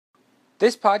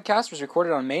This podcast was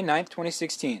recorded on May 9th,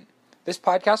 2016. This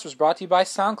podcast was brought to you by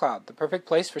SoundCloud, the perfect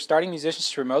place for starting musicians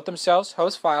to promote themselves,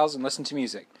 host files, and listen to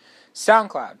music.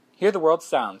 SoundCloud, hear the world's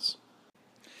sounds.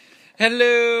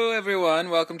 Hello,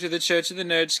 everyone. Welcome to the Church of the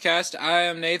Nerdcast. I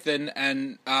am Nathan,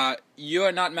 and you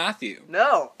are not Matthew.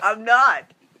 No, I'm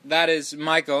not. That is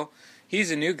Michael.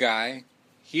 He's a new guy.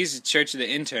 He's the Church of the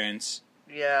Interns.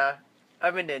 Yeah,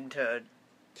 I'm an intern.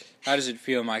 How does it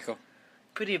feel, Michael?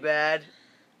 Pretty bad.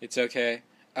 It's okay.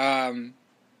 How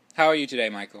are you today,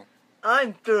 Michael?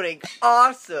 I'm feeling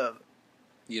awesome.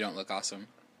 You don't look awesome.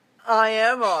 I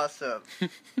am awesome.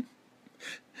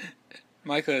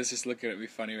 Michael is just looking at me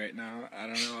funny right now. I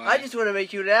don't know why. I just want to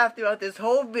make you laugh throughout this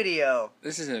whole video.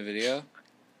 This isn't a video.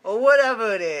 Or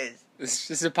whatever it is.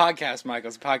 This is a podcast, Michael.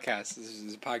 It's a podcast. This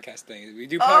is a podcast thing. We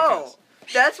do podcasts. Oh,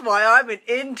 that's why I'm an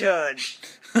intern.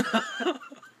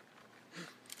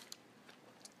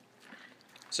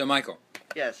 So, Michael.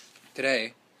 Yes.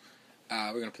 Today,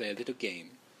 we're going to play a little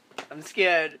game. I'm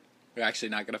scared. We're actually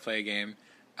not going to play a game.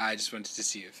 I just wanted to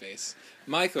see your face.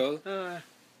 Michael,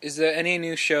 is there any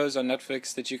new shows on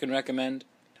Netflix that you can recommend?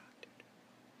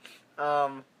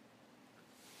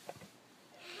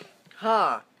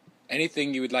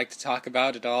 Anything you would like to talk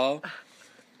about at all?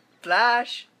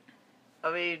 Flash?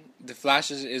 I mean... The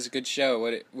Flash is a good show.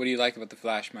 What do you like about The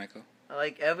Flash, Michael? I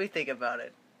like everything about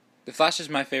it. The Flash is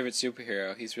my favorite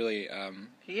superhero. He's really,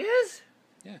 He is?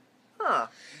 Yeah. Huh.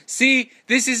 See,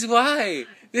 this is why.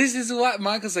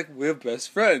 Michael's like, we're best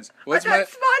friends. I thought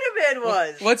Spider-Man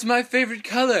was. What's my favorite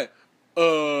color?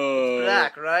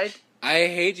 Black, right? I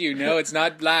hate you. No, it's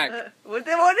not black. Then what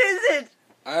is it?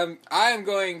 I'm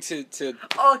going to...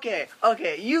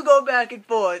 Okay, you go back and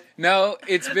forth. No,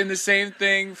 it's been the same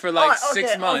thing for like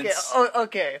 6 months.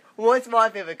 Okay, what's my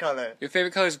favorite color? Your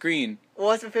favorite color is green.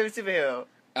 What's my favorite superhero?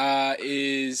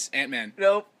 Is Ant-Man.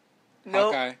 Nope.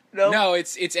 Hawkeye. Nope. No,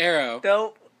 it's Arrow.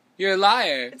 Nope. You're a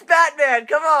liar. It's Batman,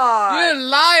 come on! You're a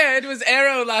liar! It was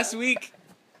Arrow last week.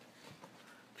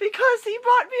 Because he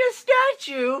bought me a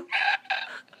statue.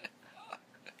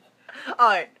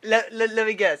 Alright, let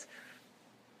me guess.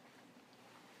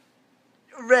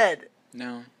 Red.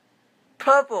 No.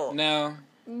 Purple. No.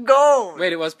 Gold.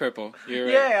 Wait, it was purple. You're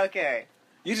right. Yeah, okay.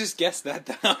 You just guessed that,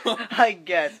 though. I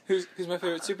guess. Who's my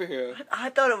favorite superhero?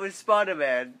 I thought it was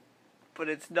Spider-Man, but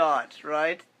it's not,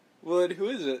 right? Well, then who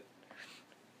is it?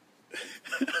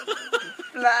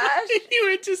 Flash? You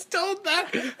were just told that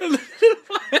a little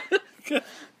while ago.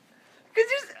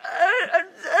 Because I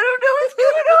don't know what's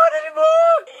going on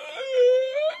anymore.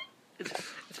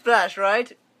 It's Flash,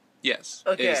 right? Yes,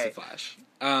 Okay. it is the Flash.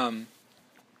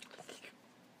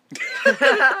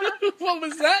 What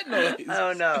was that noise? I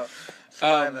don't know.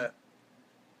 Saliva.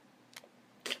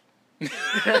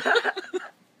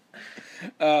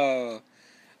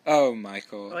 Oh,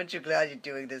 Michael. Aren't you glad you're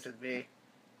doing this with me?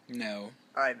 No.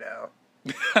 I know.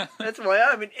 That's why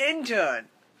I'm an intern.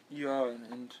 You are an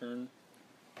intern.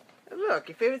 Look,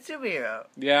 your favorite superhero.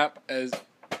 Yeah,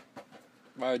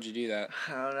 why would you do that?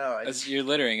 I don't know. You're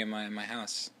littering in my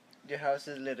house. Your house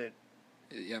is littered.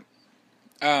 Yep.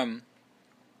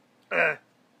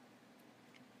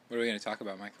 What are we going to talk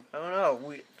about, Michael? I don't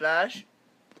know. Flash?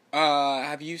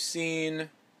 Have you seen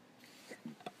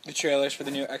the trailers for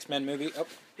the new X-Men movie? Oh.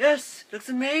 Yes! Looks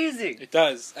amazing! It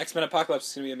does. X-Men Apocalypse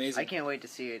is going to be amazing. I can't wait to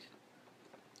see it.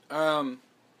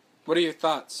 What are your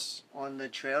thoughts? On the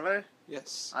trailer?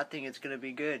 Yes. I think it's going to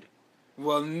be good.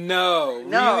 Well, no.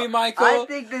 No. Really, Michael? I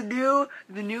think the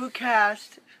new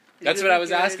cast... That's what I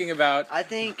was asking about. I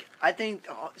think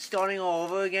starting all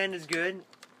over again is good.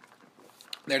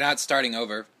 They're not starting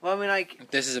over. Well, I mean,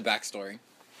 like... This is a backstory.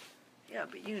 Yeah,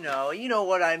 but you know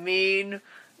what I mean.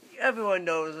 Everyone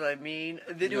knows what I mean.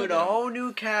 They're doing a whole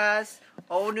new cast,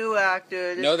 whole new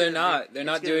actors. No, they're not. They're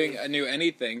not doing a new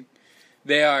anything.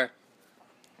 They are...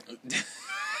 What do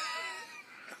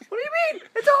you mean?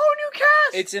 It's a whole new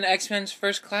cast! It's an X-Men's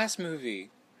First Class movie.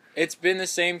 It's been the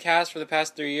same cast for the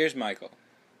past 3 years, Michael.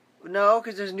 No,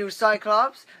 because there's new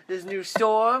Cyclops, there's new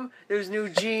Storm, there's new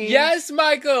Jean. Yes,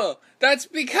 Michael! That's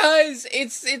because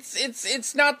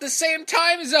it's not the same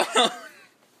time zone!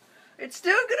 It's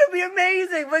still gonna be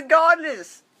amazing,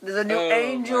 regardless. There's a new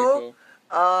Angel.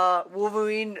 Michael.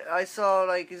 Wolverine, I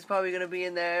saw, is probably gonna be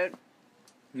in there.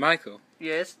 Michael.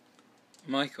 Yes?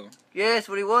 Michael. Yes,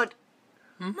 what do you want?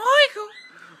 Michael!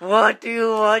 What do you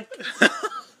want?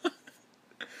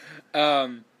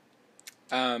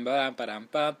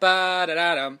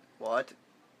 What?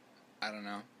 I don't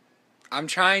know. I'm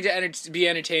trying to be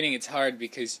entertaining. It's hard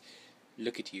because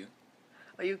look at you.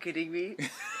 Are you kidding me?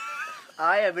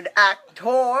 I am an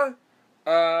actor.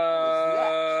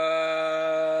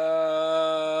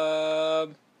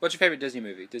 What's your favorite Disney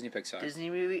movie? Disney Pixar? Disney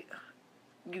movie?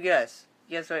 You guess.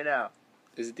 Guess right now.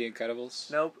 Is it The Incredibles?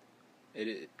 Nope. It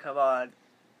is. Come on.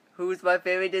 Who's my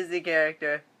favorite Disney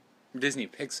character? Disney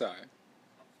Pixar.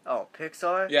 Oh,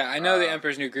 Pixar? Yeah, I know The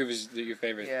Emperor's New Groove is your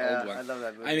favorite old one. Yeah, I love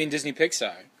that movie. I mean Disney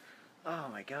Pixar. Oh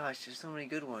my gosh, there's so many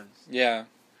good ones. Yeah.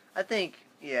 I think,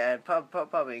 yeah,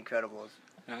 probably Incredibles.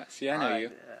 See, I know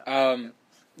you.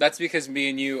 That's because me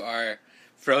and you are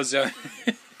Frozone.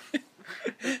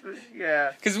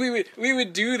 Yeah. Because we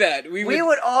would do that. We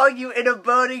would argue in a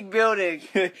burning building.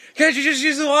 Can't you just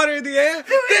use the water in the air?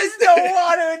 There is no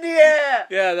water in the air!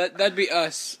 Yeah, that'd be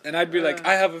us. And I'd be like,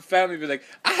 I have a family. Be like,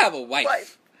 I have a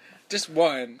wife. Just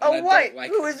one. A wife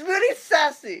who is really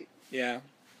sassy. Yeah.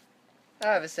 I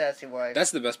have a sassy wife.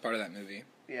 That's the best part of that movie.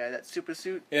 Yeah, that super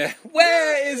suit. Yeah.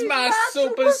 Where is my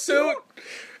super suit?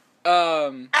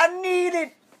 I need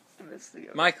it.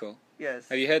 Michael. Yes.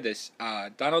 Have you heard this?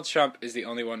 Donald Trump is the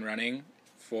only one running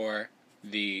for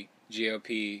the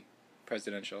GOP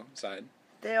presidential side.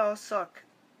 They all suck.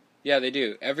 Yeah, they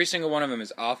do. Every single one of them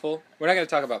is awful. We're not going to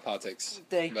talk about politics.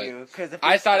 Thank you. Because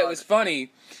I thought it was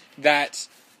funny that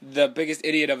the biggest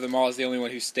idiot of them all is the only one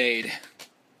who stayed.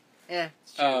 Yeah,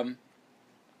 it's true.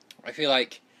 I feel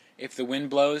like if the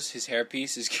wind blows, his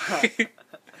hairpiece is...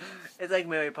 It's like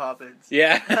Mary Poppins.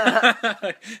 Yeah.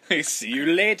 See you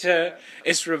later.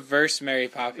 It's reverse Mary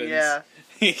Poppins. Yeah.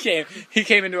 He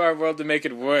came into our world to make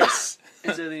it worse.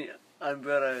 Instead of the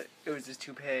umbrella, it was his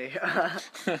toupee.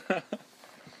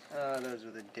 Those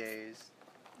were the days.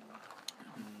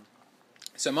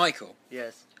 So, Michael.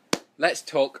 Yes. Let's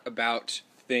talk about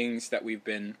things that we've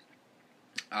been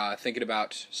thinking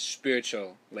about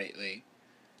spiritual lately.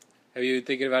 Have you been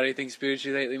thinking about anything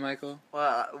spiritual lately, Michael?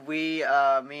 Well, me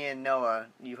and Noah,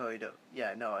 you probably do.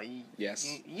 Yeah, Noah.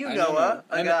 Yes. You Noah,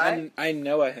 a guy. I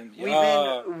know him.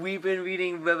 We've been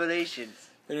reading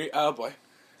Revelations. Oh, boy.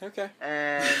 Okay.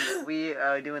 And we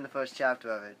are doing the first chapter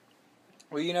of it.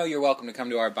 Well, you're welcome to come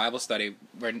to our Bible study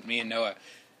where me and Noah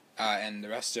and the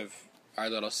rest of our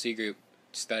little C group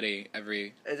study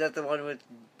every... Is that the one with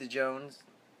the Jones?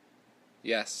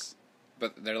 Yes.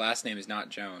 But their last name is not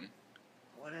Joan.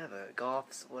 Whatever,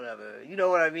 Goffs, whatever. You know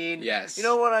what I mean? Yes. You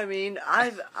know what I mean?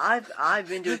 I've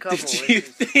been to a couple. Did you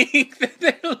think that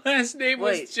their last name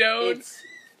was Joan?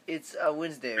 It's a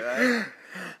Wednesday, right?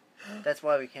 That's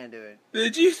why we can't do it.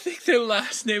 Did you think their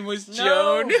last name was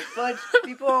Joan? No, but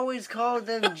people always call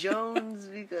them Jones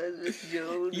because it's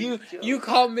Joan. You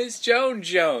call Miss Joan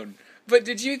Joan. But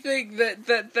did you think that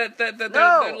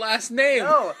no, their last name?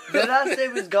 No, their last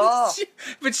name is Goff.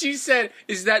 But you said,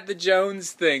 is that the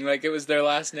Jones thing? Like it was their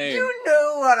last name. You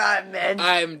knew what I meant.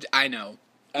 I know.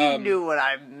 You knew what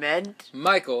I meant.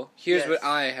 Michael, here's what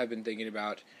I have been thinking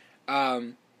about.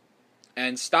 And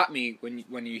stop me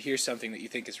when you hear something that you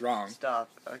think is wrong. Stop.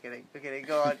 Okay,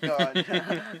 go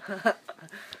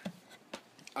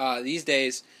on. These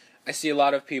days, I see a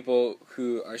lot of people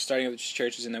who are starting up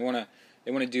churches and they want to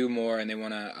do more and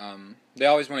they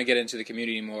always want to get into the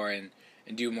community more and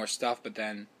do more stuff, but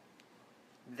then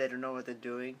they don't know what they're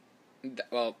doing.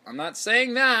 Well, I'm not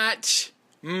saying that,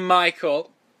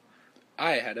 Michael.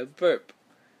 I had a burp.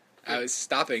 I was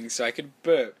stopping so I could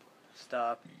burp.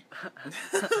 Stop.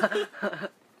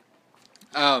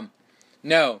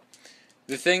 No.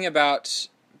 The thing about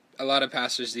a lot of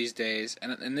pastors these days,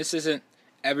 and this isn't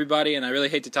everybody, and I really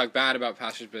hate to talk bad about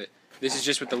pastors, but this is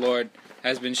just what the Lord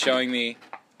has been showing me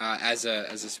as a.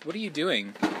 What are you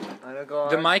doing? Go on.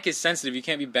 The mic is sensitive. You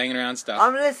can't be banging around stuff.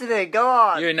 I'm listening. Go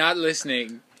on. You're not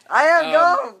listening. I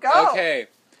am. Go. Okay.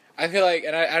 I feel like,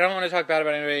 and I don't want to talk bad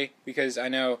about anybody because I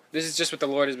know this is just what the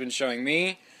Lord has been showing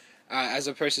me as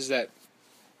a person that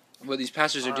what these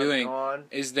pastors are doing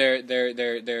is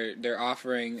they're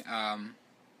offering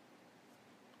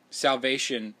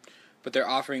salvation, but they're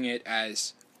offering it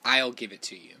as I'll give it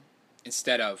to you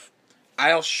instead of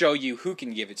I'll show you who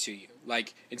can give it to you.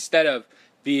 Like instead of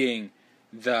being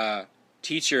the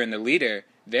teacher and the leader,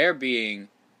 they're being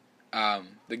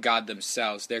the God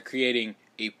themselves. They're creating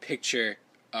a picture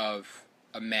of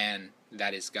a man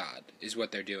that is God, is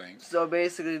what they're doing. So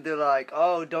basically they're like,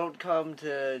 oh, don't come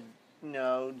to,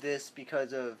 this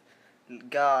because of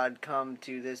God, come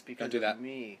to this because of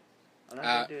me. I'm not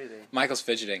going to do anything. Michael's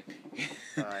fidgeting.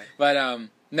 Right. But,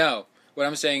 no. What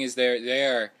I'm saying is they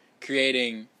are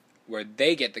creating where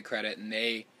they get the credit and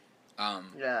they,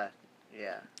 yeah.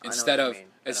 Instead of,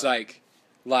 it's like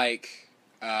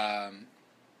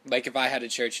if I had a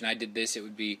church and I did this, it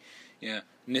would be,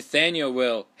 Nathaniel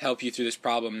will help you through this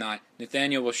problem, not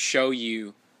Nathaniel will show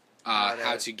you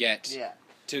how to get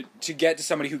to get to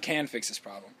somebody who can fix this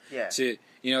problem. Yeah.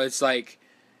 It's like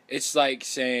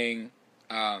saying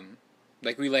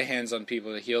Like, we lay hands on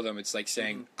people to heal them. It's like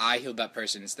saying, I healed that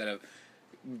person instead of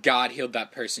God healed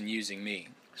that person using me.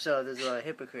 So there's a lot of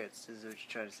hypocrites, is what you're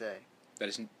trying to say. That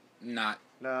is not...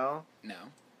 No? No.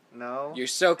 No? You're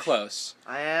so close.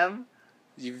 I am?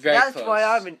 You're very close. That's why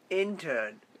I'm an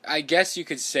intern. I guess you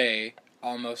could say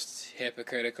almost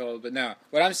hypocritical, but no.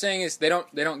 What I'm saying is they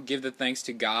don't give the thanks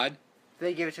to God.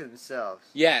 They give it to themselves.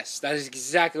 Yes, that is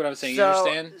exactly what I'm saying. You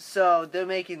understand? So they're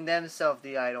making themselves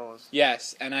the idols.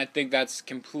 Yes, and I think that's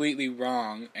completely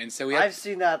wrong. And so I've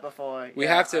seen that before. We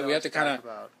have to kind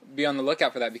of be on the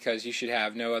lookout for that, because you should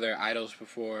have no other idols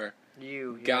before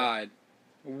God. Yeah.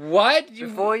 What?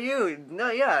 Before you? No,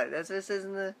 yeah, that's what it says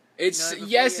in the. It's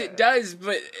yes, it does,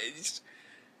 but it's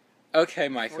okay,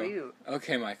 Michael. Before you.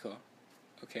 Okay, Michael.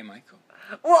 Okay, Michael.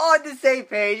 We're on the same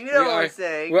page. You know what I'm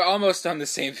saying. We're almost on the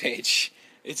same page.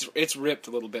 It's ripped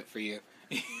a little bit for you.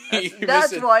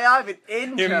 That's why I'm an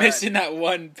intern. You're missing that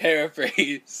one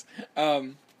paraphrase.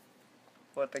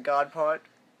 What, the God part?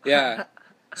 Yeah.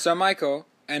 So, Michael,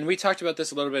 and we talked about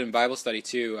this a little bit in Bible study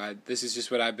too. This is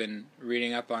just what I've been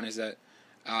reading up on. Is that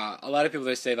a lot of people,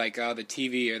 they say like, oh, the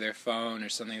TV or their phone or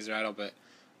something is their idol, but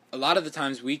a lot of the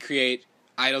times we create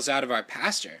idols out of our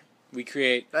pastor. We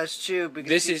create. That's true. Because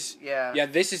this is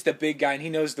this is the big guy, and he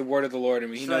knows the word of the Lord,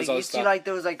 and he knows all this stuff. You see, like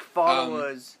those like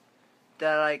followers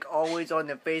that are like always on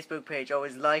their Facebook page,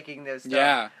 always liking their stuff.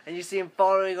 Yeah. And you see them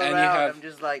following around. I'm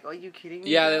just like, are you kidding me?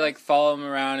 Yeah, they like follow him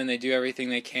around, and they do everything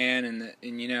they can,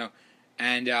 and you know,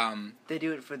 and they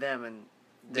do it for them, and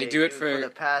they do it for the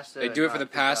pastor. They do it for the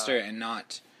pastor and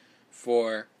not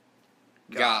for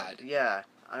God. Yeah.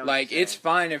 Like, it's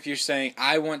fine if you're saying,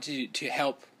 I want to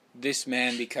help this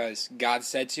man because God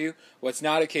said to. What's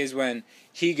not okay is when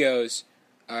he goes,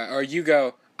 or you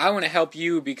go, I want to help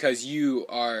you because you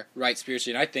are right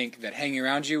spiritually, and I think that hanging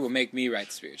around you will make me right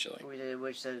spiritually.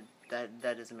 Which that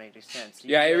doesn't make any sense.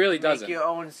 Yeah, it really doesn't. Make your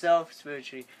own self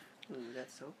spiritually. Ooh,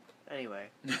 that's so... Anyway.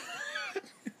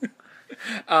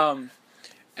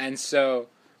 And so...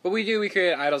 But we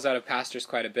create idols out of pastors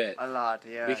quite a bit. A lot,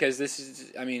 yeah. Because this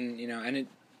is, I mean, you know, and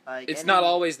it's not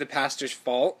always the pastor's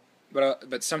fault,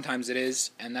 but sometimes it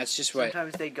is, and that's just what...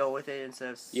 Sometimes they go with it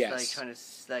instead of like trying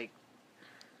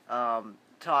to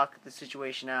talk the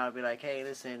situation out and be like, hey,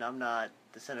 listen, I'm not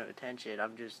the center of attention,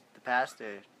 I'm just the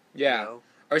pastor. Yeah. You know?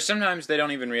 Or sometimes they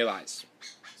don't even realize.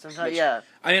 Sometimes, yeah.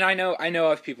 I mean, I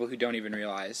know of people who don't even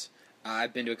realize.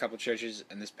 I've been to a couple churches,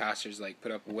 and this pastor's like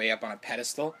put up way up on a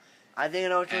pedestal. I think I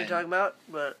know what you're talking about,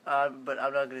 but I'm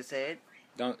not gonna say it.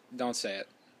 Don't say it.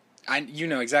 You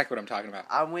know exactly what I'm talking about.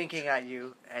 I'm winking at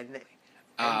you, and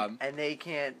they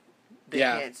can't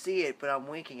see it, but I'm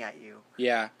winking at you.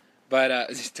 Yeah, but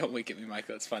don't wink at me,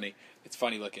 Michael. It's funny. It's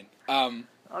funny looking. I'm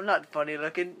not funny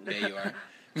looking. Yeah, you are.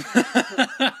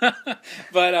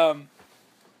 But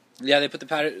yeah, they put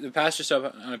the pastor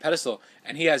up on a pedestal,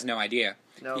 and he has no idea.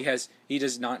 No. He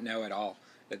does not know at all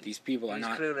that these people are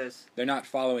not clueless. They're not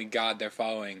following God. They're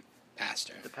following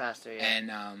pastor. The pastor,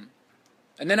 yeah.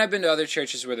 And then I've been to other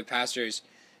churches where the pastor's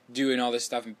doing all this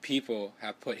stuff, and people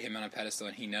have put him on a pedestal,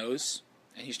 and he knows,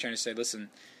 and he's trying to say, listen,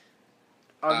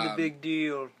 I'm the big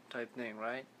deal type thing,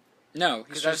 right? No,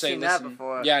 he's trying to say, listen, that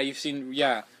before. Yeah, you've seen,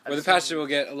 where the pastor will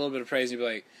get a little bit of praise and be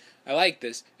like, I like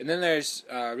this. And then there's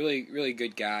a really, really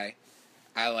good guy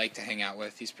I like to hang out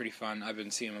with. He's pretty fun. I've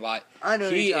been seeing him a lot. I know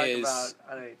you're talking about.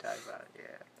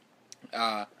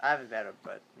 Yeah. I haven't met him,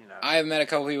 but, you know. I have met a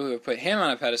couple people who have put him on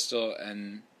a pedestal,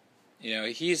 and, you know,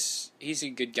 he's a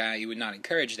good guy. You would not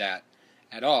encourage that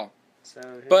at all.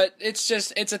 But it's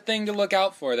a thing to look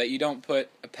out for, that you don't put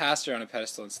a pastor on a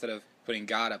pedestal instead of putting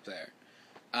God up there.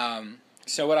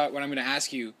 So what I'm going to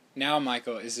ask you now,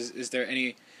 Michael,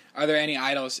 are there any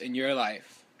idols in your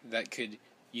life that could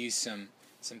use some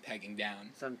pegging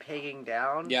down? Some pegging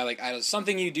down? Yeah, like idols.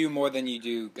 Something you do more than you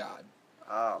do God.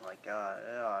 Oh my God.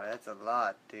 Oh, that's a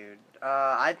lot, dude.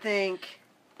 I think...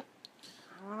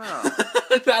 I don't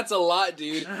know. That's a lot,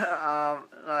 dude.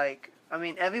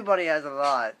 Everybody has a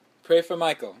lot. Pray for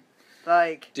Michael.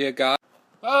 Dear God.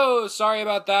 Oh, sorry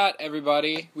about that,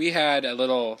 everybody. We had a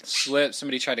little slip.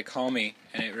 Somebody tried to call me,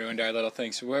 and it ruined our little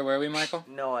thing. So where were we, Michael?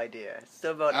 No idea. It's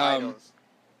still about idols.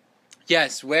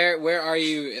 Yes, where are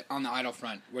you on the idol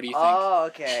front? What do you think? Oh,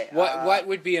 okay. What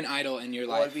would be an idol in your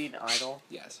life? What would be an idol?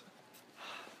 Yes.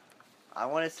 I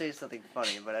want to say something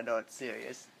funny, but I know it's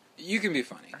serious. You can be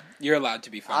funny. You're allowed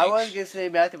to be funny. I was going to say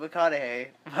Matthew McConaughey,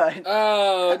 but...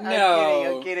 Oh,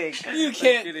 no. I'm kidding. You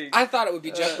can't... I thought it would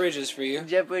be Jeff Bridges for you.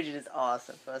 Jeff Bridges is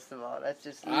awesome, first of all.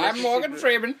 I'm Morgan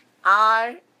Freeman.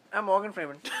 I'm Morgan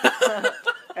Freeman.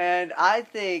 And I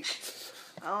think...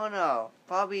 I don't know.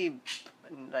 Probably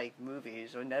like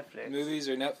movies or Netflix. Movies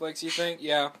or Netflix, you think?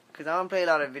 Yeah. Because I don't play a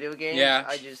lot of video games. Yeah.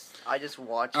 I just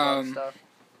watch a lot of stuff.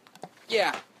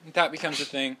 Yeah, that becomes a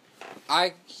thing.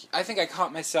 I think I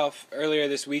caught myself earlier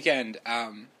this weekend.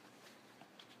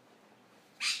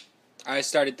 I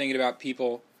started thinking about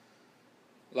people,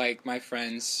 like my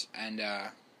friends and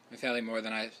my family, more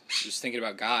than I was thinking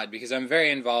about God, because I'm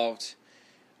very involved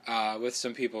with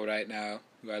some people right now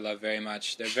who I love very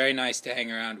much. They're very nice to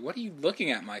hang around. What are you looking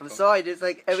at, Michael? I'm sorry, just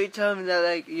like every time that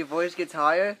like your voice gets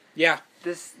higher, Yeah.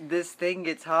 this thing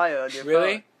gets higher on your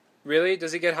Really? phone. Really?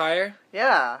 Does it get higher?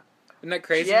 Yeah. Isn't that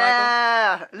crazy,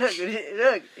 yeah. Look,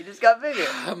 it just got bigger.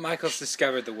 Michael? Michael's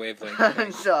discovered the wavelength.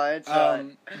 I'm sorry, it's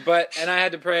sorry. And I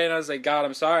had to pray, and I was like, God,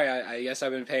 I'm sorry. I guess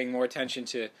I've been paying more attention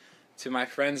to my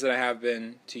friends than I have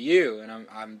been to you, and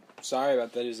I'm sorry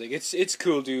about that. He's like, it's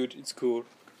cool, dude. It's cool.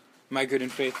 My good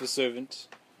and faithful servant.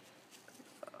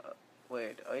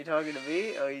 Wait, are you talking to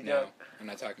me? Or are you No, I'm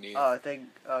not talking to you. Oh, I think.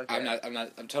 Okay. I'm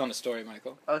not. I'm telling a story,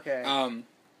 Michael. Okay. I Um,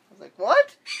 was like,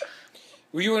 what?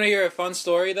 Well, you want to hear a fun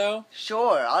story though?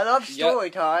 Sure, I love story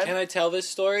time. Can I tell this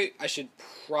story? I should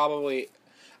probably.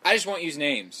 I just won't use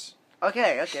names.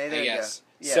 Okay, there I you guess. go.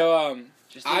 Yeah. So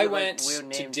Just I leave, went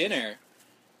weird to names. dinner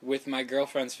with my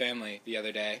girlfriend's family the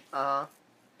other day, Uh-huh.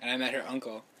 and I met her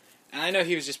uncle. And I know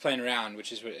he was just playing around,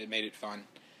 which is what it made it fun.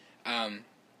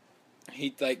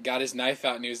 He like got his knife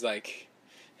out and he was like,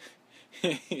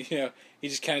 he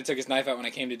just kind of took his knife out when I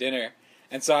came to dinner,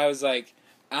 and so I was like,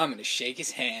 I'm gonna shake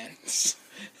his hands.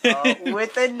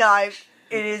 With a knife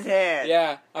in his hand.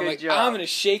 Yeah, I'm Good like, job. I'm gonna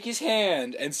shake his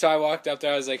hand, and so I walked up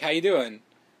there. I was like, how you doing?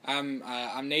 I'm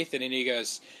Nathan, and he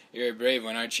goes, you're a brave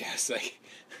one, aren't you? I was like,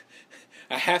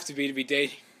 I have to be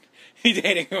dating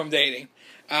who I'm dating,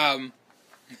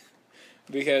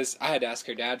 because I had to ask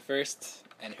her dad first,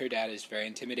 and her dad is very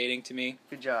intimidating to me.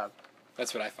 Good job.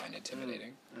 That's what I find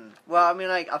intimidating. Well, I mean,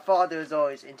 like, a father is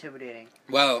always intimidating.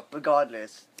 Well,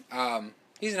 regardless.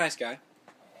 He's a nice guy.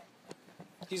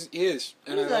 He is.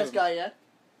 And He's a I love nice him. guy, yeah.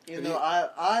 Even though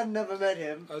I've never met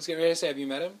him. I was getting ready to say, have you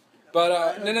met him?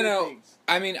 But no.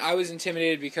 I mean, I was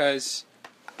intimidated because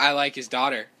I like his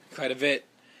daughter quite a bit.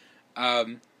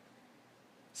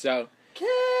 So.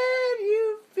 Can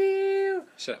you feel?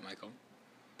 Shut up, Michael.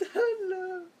 The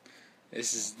love.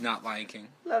 This is not Lion King.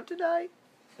 Love tonight.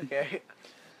 Okay.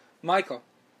 Michael.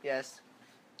 Yes.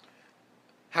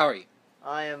 How are you?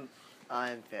 I am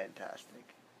fantastic.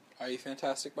 Are you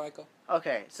fantastic, Michael?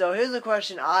 Okay, so here's a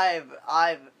question I've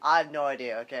no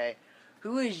idea, okay?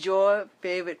 Who is your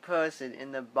favorite person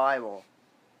in the Bible?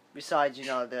 Besides,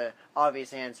 the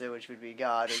obvious answer, which would be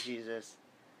God or Jesus.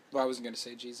 Well, I wasn't going to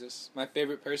say Jesus. My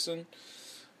favorite person?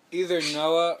 Either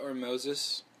Noah or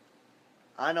Moses.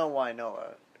 I know why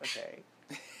Noah, okay.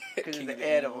 Because of King the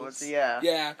animals, yeah.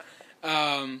 Yeah.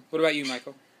 What about you,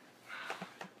 Michael?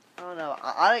 I don't know.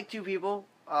 I like two people.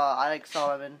 I like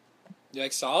Solomon. You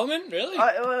like Solomon? Really?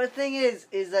 Well, the thing is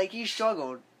like he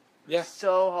struggled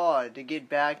so hard to get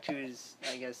back to his,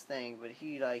 I guess, thing. But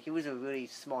he was a really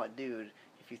smart dude,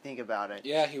 if you think about it.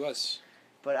 Yeah, he was.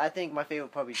 But I think my favorite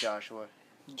would probably be Joshua.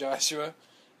 Joshua?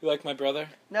 You like my brother?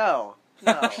 No.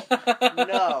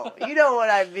 No. You know what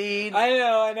I mean. I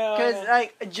know. Because,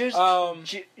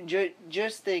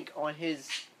 just think on his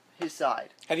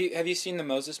side. Have you seen the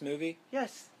Moses movie?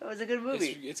 Yes, that was a good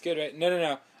movie. It's good, right?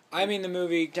 No. I mean the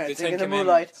movie, the Dancing Ten in the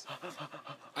Commandments. moonlight.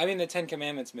 I mean the Ten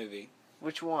Commandments movie.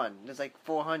 Which one? There's like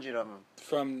 400 of them.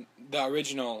 From the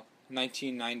original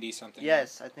 1990 something.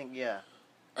 Yes, I think, yeah.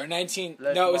 Or 19...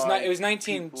 Let no, it was my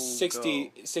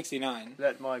 1969.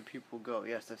 Let my people go.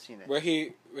 Yes, I've seen it. Where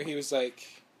he was like...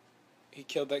 He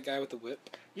killed that guy with the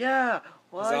whip. Yeah. It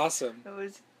What? was awesome.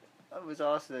 It was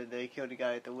awesome that they killed a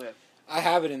guy with the whip. I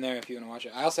have it in there if you want to watch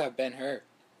it. I also have Ben-Hur.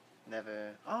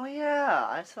 Never. Oh, yeah.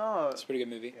 I saw it. It's a pretty good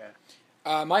movie.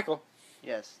 Yeah. Michael.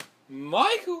 Yes.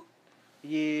 Michael!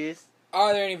 Yes.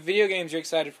 Are there any video games you're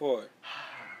excited for?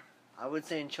 I would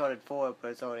say Uncharted 4,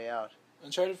 but it's already out.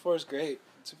 Uncharted 4 is great.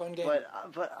 It's a fun game. But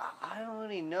I don't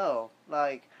really know.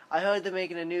 Like, I heard they're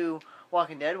making a new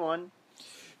Walking Dead one.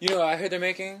 You know what I heard they're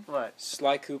making? What?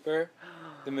 Sly Cooper,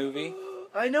 the movie.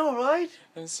 I know, right?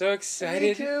 I'm so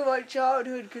excited. Me too, my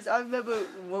childhood, because I remember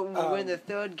when the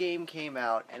third game came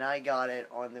out, and I got it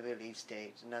on the release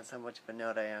date, and that's how much of a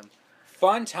nerd I am.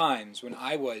 Fun times when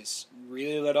I was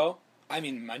really little. I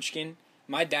mean, Munchkin.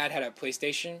 My dad had a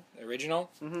PlayStation, original,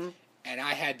 and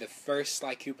I had the first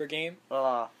Sly Cooper game.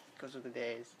 Oh, those were the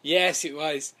days. Yes, it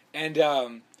was.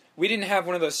 And we didn't have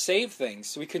one of those save things,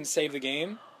 so we couldn't save the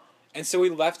game. And so we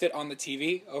left it on the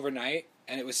TV overnight,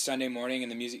 and it was Sunday morning,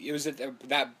 and the music... It was at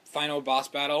that final boss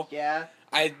battle. Yeah.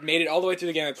 I made it all the way through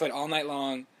the game. I played all night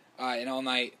long, and all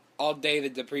all day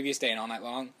the previous day and all night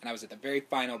long, and I was at the very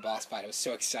final boss fight. I was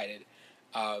so excited.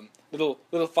 Little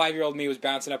 5-year-old me was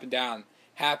bouncing up and down,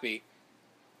 happy.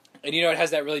 And you know it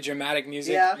has that really dramatic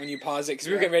music when you pause it, because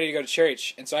we were getting ready to go to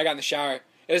church, and so I got in the shower.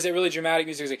 It was that really dramatic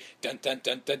music. It was like dun dun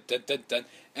dun dun dun dun dun,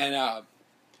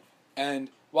 and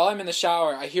while I'm in the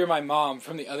shower, I hear my mom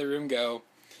from the other room go,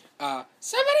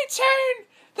 "Somebody turn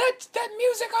that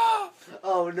music off!"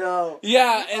 Oh no!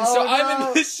 Yeah, and so I'm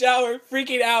in the shower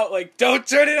freaking out, like, "Don't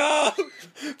turn it off,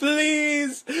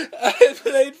 please! I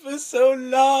played for so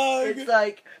long." It's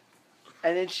like,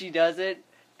 and then she does it,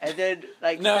 and then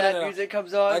like that music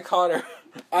comes on. I caught her.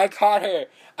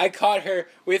 I caught her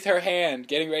with her hand,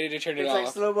 getting ready to turn it off. It's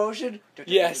like slow motion?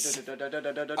 Yes.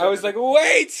 I was like,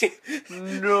 wait!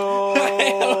 No! I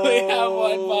only have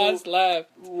one boss left.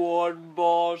 One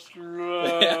boss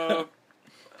left. Yeah.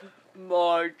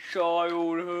 My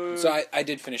childhood. So I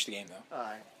did finish the game, though.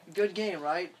 Alright. Good game,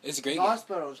 right? It's a great game. Boss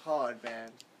battle's hard,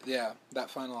 man. Yeah, that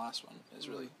final last one is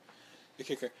really the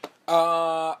kicker.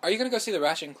 Are you going to go see the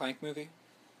Ratchet & Clank movie?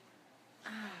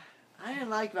 I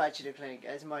didn't like Ratchet & Clank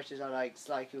as much as I like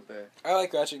Sly Cooper. I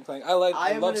like Ratchet & Clank. I am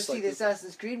love going to Sly see the Cooper.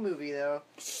 Assassin's Creed movie, though.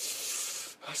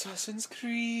 Assassin's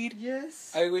Creed.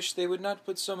 Yes. I wish they would not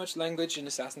put so much language in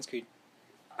Assassin's Creed.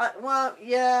 Well,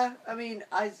 yeah. I mean,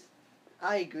 I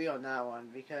agree on that one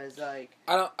because I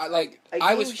a I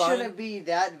game was fine. shouldn't be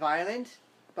that violent,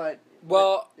 but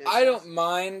I don't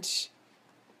mind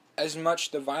as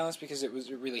much the violence because it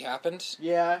really happened.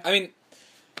 Yeah. I mean,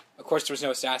 of course there was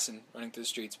no assassin running through the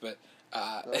streets, but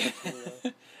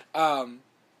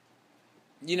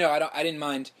you know, I didn't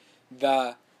mind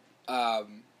the what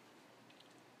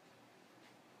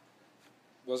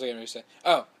was I going to say?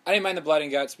 Oh, I didn't mind the blood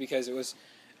and guts because it was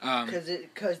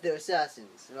because they're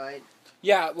assassins, right?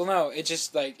 Yeah, well, no, it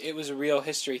just, like, it was a real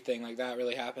history thing. Like, that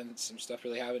really happened. Some stuff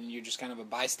really happened, and you're just kind of a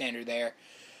bystander there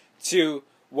to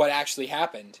what actually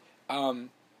happened. So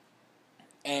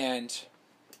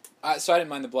I didn't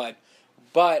mind the blood.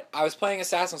 But I was playing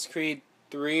Assassin's Creed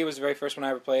 3, was the very first one I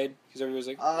ever played, because everybody was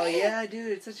like, oh, yeah,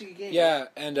 dude, it's such a good game. Yeah,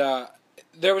 and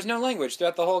there was no language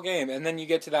throughout the whole game, and then you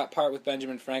get to that part with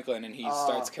Benjamin Franklin, and he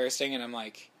starts cursing, and I'm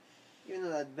like... Even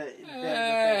though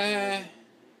that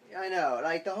I know,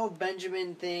 like the whole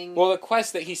Benjamin thing. Well, the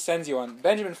quest that he sends you on,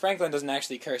 Benjamin Franklin doesn't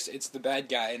actually curse. It's the bad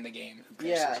guy in the game who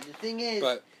curses. Yeah, the thing is,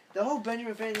 the whole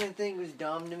Benjamin Franklin thing was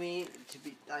dumb to me. To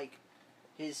be like,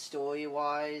 his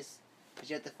story-wise, because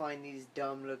you have to find these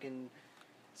dumb-looking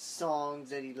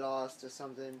songs that he lost or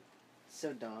something.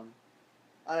 So dumb.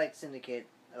 I like Syndicate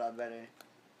a lot better.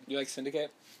 You like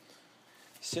Syndicate?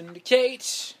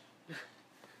 Syndicate.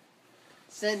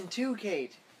 Send to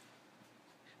Kate.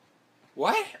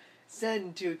 What?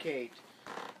 Send to Kate.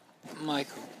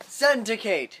 Michael. Send to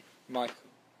Kate. Michael.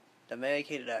 The Mary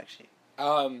Kate actually.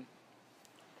 I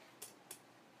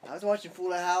was watching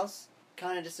Fuller House.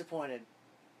 Kind of disappointed.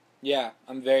 Yeah,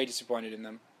 I'm very disappointed in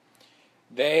them.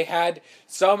 They had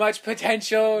so much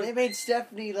potential. They made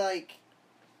Stephanie like,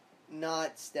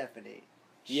 not Stephanie.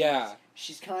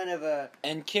 She's kind of a...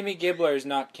 And Kimmy Gibbler is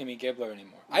not Kimmy Gibbler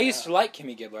anymore. Yeah. I used to like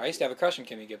Kimmy Gibbler. I used to have a crush on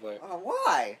Kimmy Gibbler.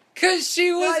 Why? Cause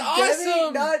she was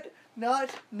awesome. Not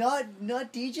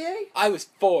DJ. I was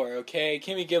 4. Okay,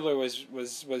 Kimmy Gibbler was.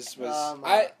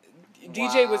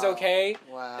 DJ was okay.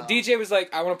 Wow. DJ was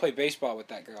like, I want to play baseball with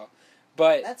that girl,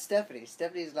 but that's Stephanie.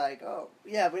 Stephanie's like, oh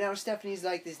yeah, but now Stephanie's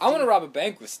like this. I want to rob a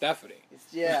bank with Stephanie.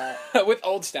 Yeah. With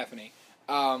old Stephanie.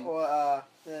 Or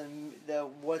the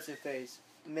what's her face?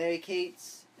 Mary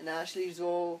Kate's and Ashley's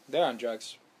role. They're on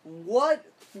drugs. What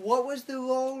was the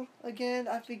role again?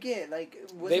 I forget. Like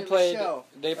Michelle.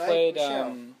 They played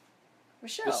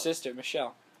Michelle. The sister,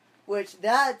 Micheal. Which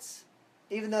that's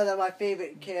even though they're my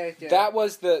favorite character. That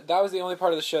was the only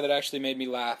part of the show that actually made me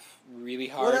laugh really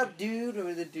hard. What up, dude?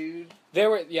 Or the dude? There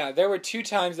were 2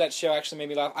 times that show actually made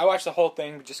me laugh. I watched the whole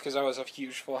thing just because I was a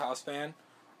huge Full House fan.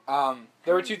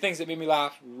 There were 2 things that made me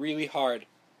laugh really hard.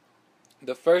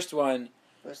 The first one.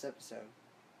 First episode.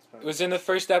 It was in the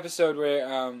first episode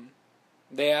where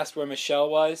they asked where Michelle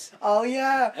was. Oh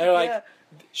yeah. And they're like,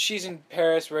 she's in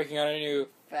Paris working on her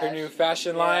new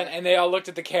fashion line, and they all looked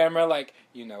at the camera like,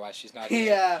 you know why she's not here.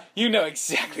 Yeah. You know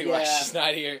exactly why she's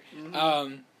not here.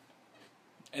 Mm-hmm.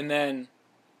 And then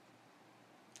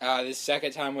the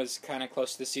second time was kind of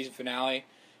close to the season finale.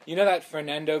 You know that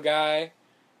Fernando guy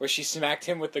where she smacked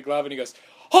him with the glove and he goes,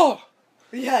 "Oh!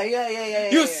 Yeah.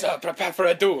 You sir, prepare for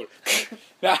a duel."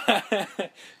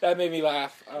 That made me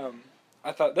laugh.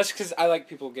 I thought that's because I like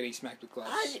people getting smacked with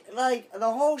gloves. Like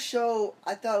the whole show.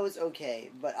 I thought it was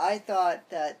okay, but I thought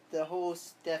that the whole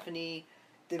Stephanie,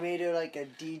 they made her like a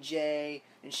DJ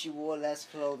and she wore less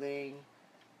clothing.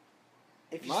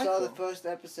 If you saw the first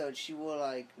episode, she wore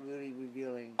like really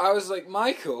revealing. I was like,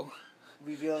 Michael.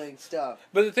 Revealing stuff.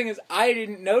 But the thing is, I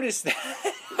didn't notice that.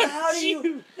 How do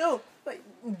you? No, but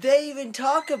they even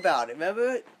talk about it.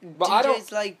 Remember? But DJ's I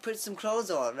don't like put some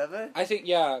clothes on. Remember? I think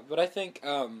but I think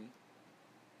and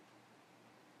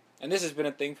this has been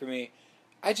a thing for me.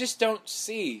 I just don't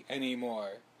see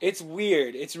anymore. It's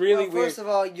weird. It's really weird. First of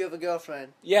all, you have a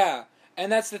girlfriend. Yeah,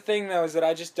 and that's the thing though, is that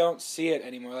I just don't see it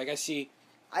anymore. Like I see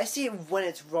it when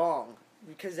it's wrong.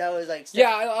 Because that was like... Yeah,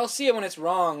 I'll see it when it's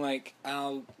wrong, like,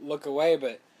 I'll look away,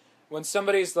 but when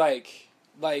somebody's like,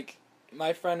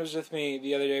 my friend was with me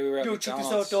the other day, we were at McDonald's. Check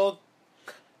this out, dog.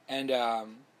 And,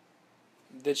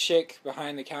 the chick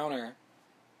behind the counter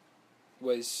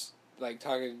was, like,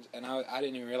 talking, and I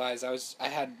didn't even realize, I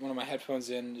had one of my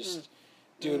headphones in, just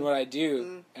doing what I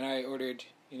do, and I ordered,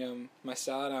 my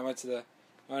salad, and I went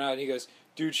out, and he goes,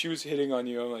 dude, she was hitting on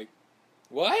you. I'm like,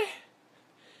 what?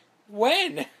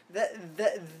 When?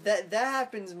 That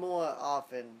happens more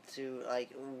often to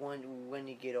like when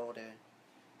you get older.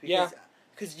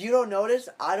 Because you don't notice,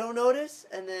 I don't notice,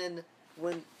 and then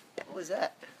what was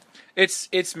that?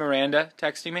 It's Miranda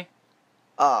texting me.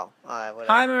 Oh, alright,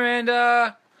 whatever. Hi,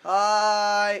 Miranda.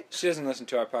 Hi. She doesn't listen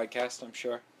to our podcast, I'm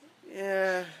sure.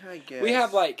 Yeah, I guess. We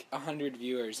have like 100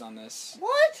 viewers on this.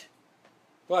 What?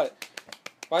 What?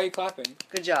 Why are you clapping?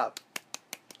 Good job.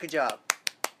 Good job.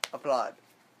 Applaud.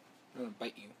 I'm gonna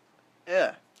bite you.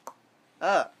 Yeah.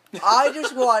 I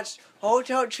just watched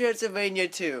Hotel Transylvania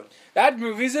 2. That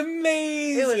movie's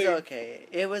amazing. It was okay.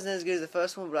 It wasn't as good as the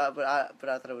first one, but I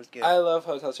thought it was good. I love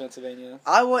Hotel Transylvania.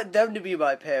 I want them to be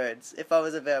my parents if I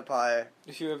was a vampire.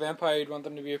 If you were a vampire, you'd want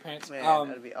them to be your parents? Man,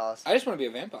 that'd be awesome. I just want to be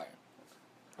a vampire.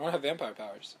 I want to have vampire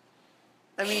powers.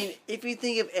 I mean, if you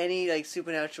think of any like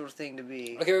supernatural thing to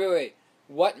be... Okay, wait.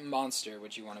 What monster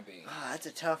would you want to be? That's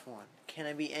a tough one. Can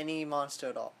I be any monster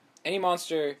at all? Any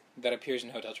monster that appears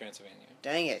in Hotel Transylvania.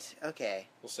 Dang it. Okay.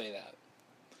 We'll say that.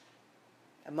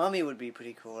 A mummy would be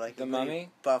pretty cool. Like the a mummy?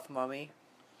 Buff mummy.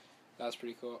 That's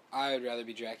pretty cool. I would rather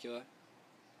be Dracula.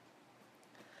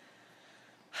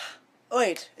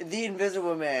 Wait, the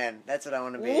Invisible Man. That's what I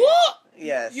want to be. What?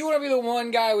 Yes. You want to be the one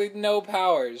guy with no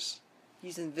powers.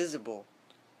 He's invisible.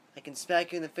 I can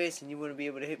smack you in the face and you wouldn't be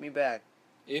able to hit me back.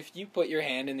 If you put your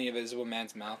hand in the Invisible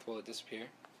Man's mouth, will it disappear?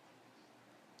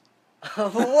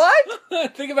 What?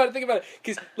 Think about it.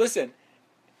 Because, listen,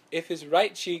 if his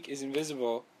right cheek is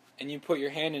invisible, and you put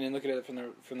your hand in and look at it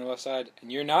from the left side,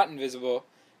 and you're not invisible,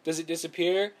 does it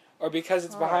disappear? Or because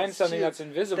it's behind something that's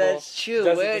invisible, that's true.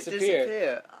 does Where it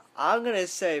disappear? I'm going to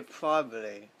say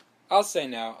probably. I'll say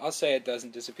no. I'll say it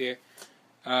doesn't disappear.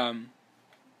 I'm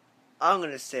going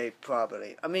to say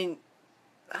probably. I mean,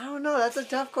 I don't know. That's a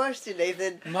tough question,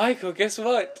 Nathan. Michael, guess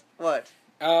what? What?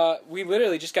 We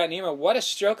literally just got an email. What a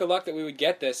stroke of luck that we would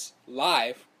get this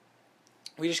live.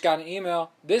 We just got an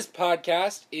email. This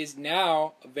podcast is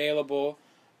now available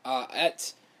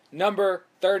at number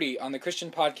 30 on the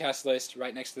Christian podcast list,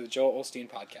 right next to the Joel Osteen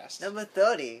podcast. Number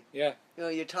 30? Yeah.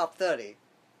 Your top 30.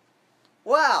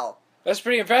 Wow. That's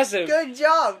pretty impressive. Good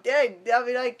job. Dang. I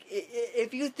mean, like,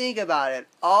 if you think about it,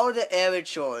 all the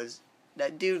amateurs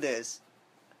that do this,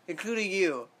 including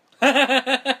you,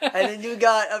 and then you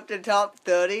got up to top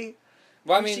 30.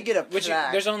 Well, I you mean, should get a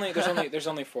plaque. there's only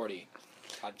 40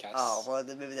 podcasts. Oh, well,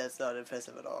 then maybe that's not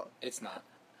impressive at all. It's not.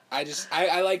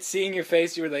 I liked seeing your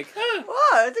face. You were like, huh.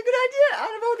 Wow, that's a good idea.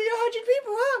 Out of only 100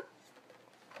 people, huh?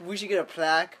 We should get a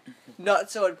plaque.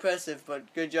 Not so impressive,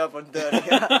 but good job on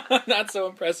 30. Not so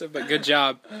impressive, but good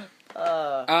job.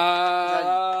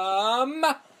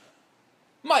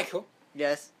 Michael.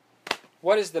 Yes?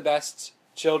 What is the best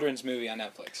children's movie on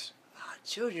Netflix?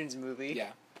 Children's movie?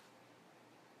 Yeah.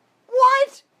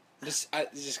 What? Just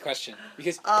a question.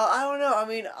 Because I don't know. I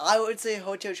mean, I would say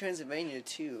Hotel Transylvania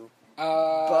too.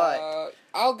 but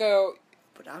I'll go.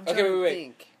 But I'm trying to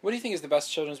think. What do you think is the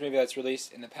best children's movie that's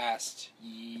released in the past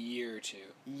year or two?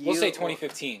 We'll say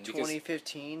 2015.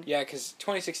 2015? Yeah, because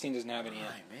 2016 doesn't have any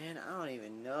yet. Man, I don't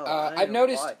even know. I've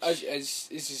noticed a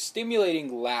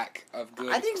stimulating lack of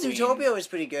good. I think Zootopia was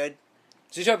pretty good.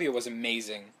 Zootopia was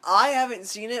amazing. I haven't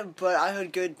seen it, but I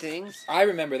heard good things. I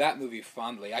remember that movie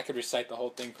fondly. I could recite the whole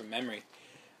thing from memory.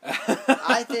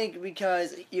 I think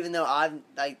because even though I'm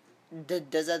like,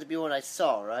 does that have to be one I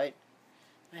saw, right?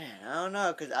 Man, I don't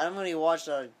know, because I don't really watch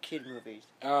a lot of kid movies.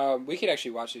 We could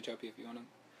actually watch Zootopia if you want to.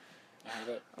 I have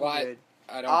it. Well, I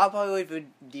don't. I'll probably wait for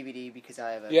DVD because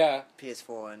I have a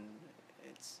PS4 and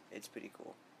it's pretty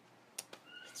cool.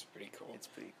 It's pretty cool. It's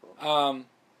pretty cool.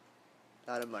 A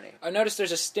lot of money. I noticed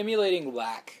there's a stimulating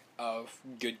lack of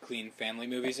good, clean family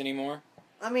movies anymore.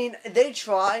 I mean, they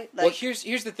try. Like, Well, here's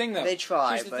the thing, though. They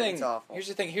try, here's the but thing. it's awful. Here's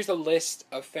the thing. Here's a list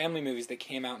of family movies that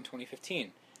came out in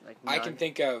 2015. Like I can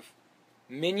think of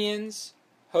Minions,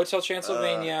 Hotel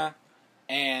Transylvania,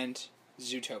 and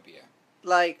Zootopia.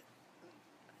 Like,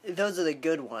 those are the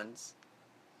good ones.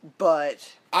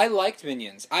 But I liked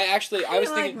Minions. I was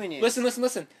thinking. Minions.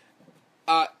 Listen.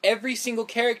 Every single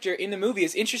character in the movie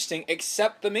is interesting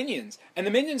except the Minions, and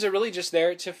the Minions are really just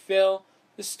there to fill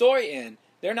the story in.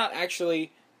 They're not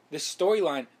actually the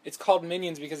storyline. It's called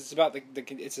Minions because it's about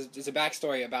it's a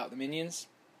backstory about the Minions.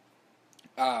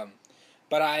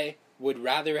 But I would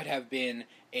rather it have been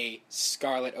a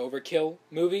Scarlet Overkill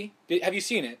movie. Have you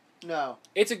seen it? No.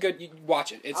 It's a good.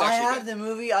 Watch it. It's I actually have good. the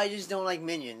movie. I just don't like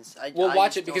Minions.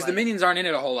 Watch it because the Minions aren't in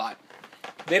it a whole lot.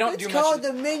 They don't do much. It's called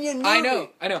the Minion movie.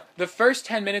 I know. The first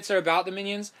 10 minutes are about the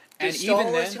Minions, and Star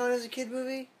even Wars then. count as a kid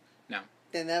movie? No.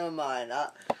 Then never mind. I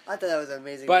thought that was an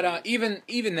amazing. But movie.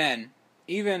 even then,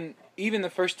 even the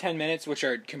first 10 minutes, which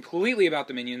are completely about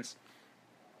the Minions,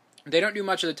 they don't do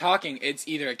much of the talking. It's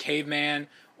either a caveman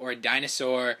or a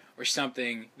dinosaur or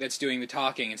something that's doing the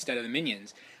talking instead of the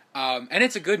Minions. And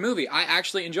it's a good movie. I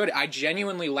actually enjoyed it. I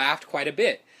genuinely laughed quite a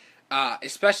bit.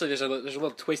 Especially there's a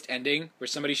little twist ending where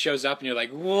somebody shows up and you're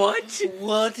like, what?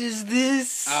 What is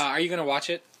this? Are you going to watch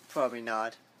it? Probably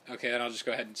not. Okay, then I'll just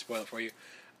go ahead and spoil it for you.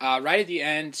 Right at the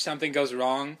end, something goes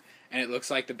wrong, and it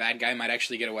looks like the bad guy might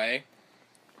actually get away.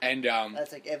 And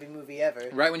that's like every movie ever.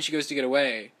 Right when she goes to get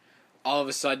away, all of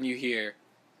a sudden you hear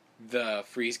the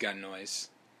freeze gun noise,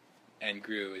 and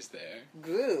Gru is there.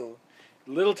 Gru?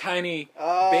 Little tiny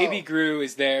baby Gru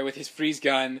is there with his freeze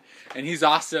gun, and he's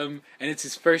awesome, and it's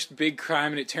his first big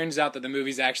crime, and it turns out that the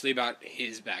movie's actually about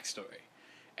his backstory.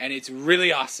 And it's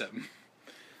really awesome.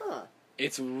 Huh.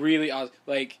 It's really awesome.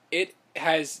 Like, it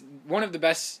has one of the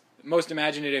best, most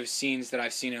imaginative scenes that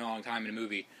I've seen in a long time in a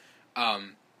movie,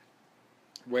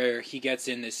 where he gets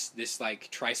in this like,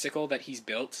 tricycle that he's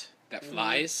built that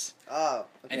flies. Oh,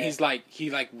 okay. And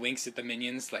he winks at the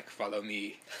Minions, like, follow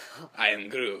me, I am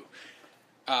Gru.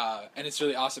 And it's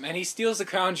really awesome. And he steals the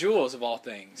crown jewels, of all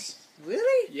things.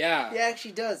 Really? Yeah. He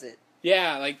actually does it.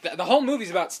 Yeah, like, the whole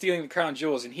movie's about stealing the crown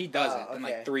jewels, and he does it in,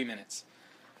 like, 3 minutes.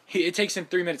 It takes him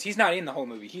 3 minutes. He's not in the whole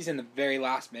movie. He's in the very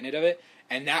last minute of it,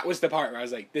 and that was the part where I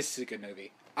was like, this is a good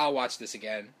movie. I'll watch this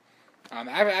again. I've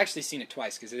actually seen it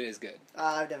twice, because it is good.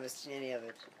 I've never seen any of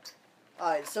it.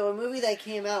 Alright, so a movie that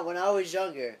came out when I was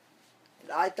younger,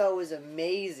 that I thought was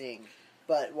amazing,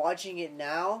 but watching it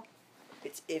now,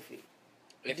 it's iffy.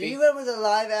 Do you remember the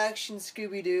live-action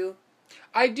Scooby-Doo?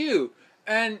 I do.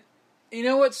 And you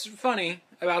know what's funny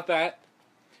about that?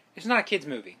 It's not a kid's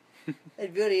movie.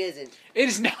 It really isn't. It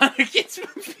is not a kid's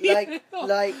movie.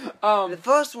 The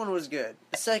first one was good.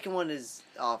 The second one is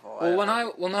awful.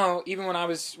 Even when I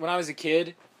was a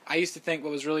kid, I used to think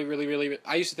there was a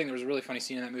really funny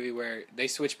scene in that movie where they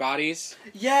switch bodies.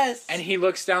 Yes. And he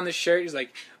looks down the shirt. He's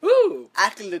like, "Ooh, I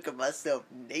can look at myself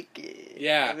naked."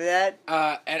 Yeah. Remember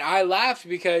that? And I laughed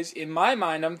because in my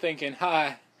mind I'm thinking,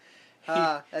 that's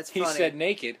funny. He said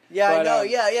naked. Yeah, but, I know.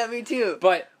 Yeah, me too.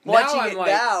 But watching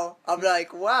now, I'm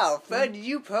like, wow, Fred,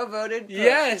 you perverted.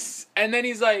 Yes. And then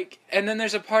he's like, and then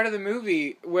there's a part of the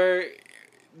movie where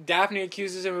Daphne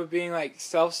accuses him of being like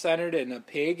self-centered and a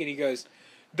pig, and he goes,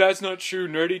 "That's not true,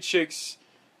 nerdy chicks."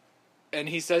 And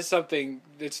he says something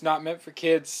that's not meant for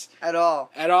kids. At all.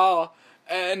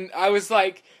 And I was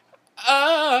like,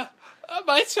 my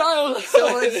childhood.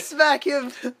 Someone smack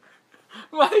him.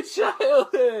 My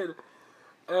childhood.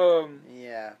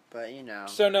 Yeah, but you know.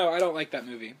 So no, I don't like that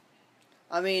movie.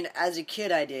 I mean, as a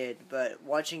kid I did, but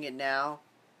watching it now,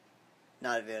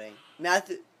 not really.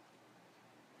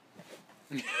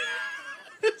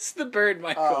 It's the bird,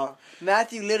 Michael.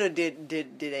 Matthew Little did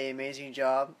an amazing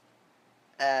job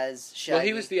as Shaggy. Well,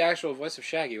 he was the actual voice of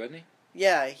Shaggy, wasn't he?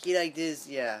 Yeah,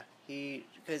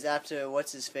 because after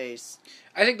What's His Face.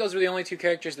 I think those were the only two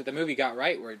characters that the movie got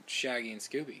right were Shaggy and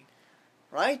Scooby.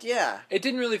 Right? Yeah. It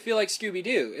didn't really feel like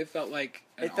Scooby-Doo. It felt like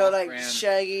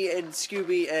Shaggy and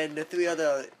Scooby and the three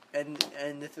other and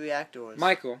the three actors.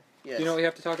 Michael, yes. Do you know what we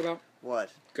have to talk about?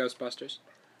 What? Ghostbusters.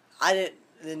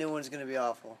 The new one's gonna be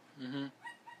awful. Mm-hmm.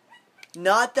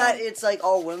 Not that it's like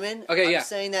all women. Okay, I'm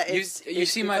saying that you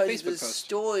see my Facebook post.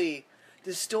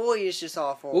 The story is just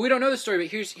awful. Well, we don't know the story,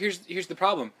 but here's the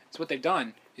problem. It's what they've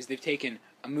done is they've taken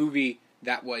a movie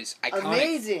that was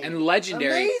iconic and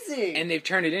legendary, and they've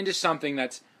turned it into something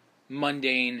that's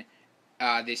mundane.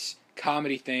 This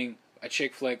comedy thing, a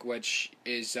chick flick, which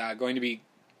is going to be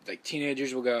like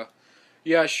teenagers will go,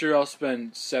 yeah, sure, I'll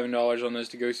spend $7 on this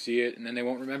to go see it, and then they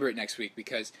won't remember it next week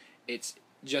because it's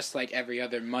just like every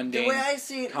other The mundane way I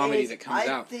see it comedy is, that comes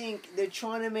I out. think they're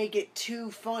trying to make it too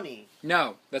funny.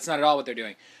 No, that's not at all what they're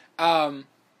doing. I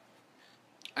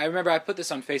remember I put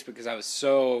this on Facebook because I was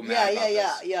so mad about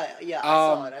this. Yeah.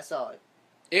 I saw it.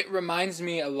 It reminds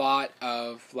me a lot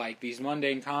of like these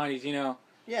mundane comedies, you know.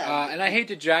 Yeah. And I hate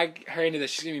to drag her into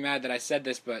this. She's gonna be mad that I said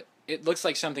this, but it looks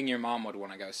like something your mom would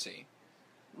want to go see.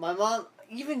 My mom,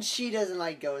 even she doesn't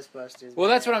like Ghostbusters. Well,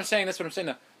 that's what I'm saying. That's what I'm saying,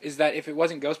 though, is that if it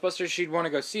wasn't Ghostbusters, she'd want to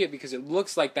go see it because it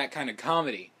looks like that kind of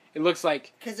comedy. It looks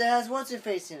like... Because it has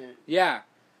what's-her-face in it. Yeah.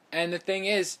 And the thing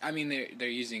is, I mean, they're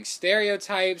using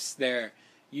stereotypes, they're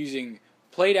using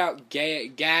played-out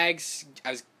gags.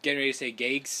 I was getting ready to say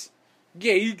gags.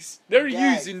 Gags. They're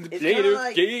using the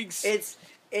played-out gags.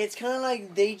 It's kind of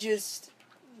like they just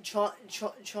try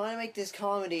to make this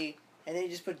comedy, and they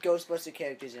just put Ghostbuster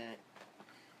characters in it.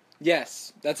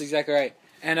 Yes, that's exactly right.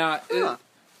 And,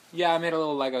 yeah, I made a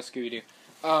little Lego Scooby-Doo.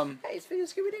 Hey, it's Figure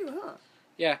Scooby-Doo, huh?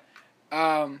 Yeah.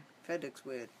 That looks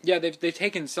weird. Yeah, they've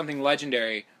taken something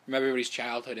legendary from everybody's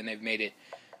childhood and they've made it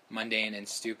mundane and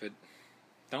stupid.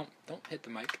 Don't hit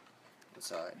the mic. I'm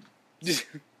sorry.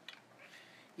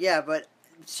 Yeah, but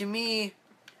to me,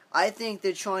 I think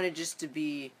they're trying to just to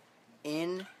be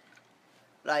in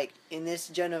this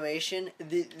generation.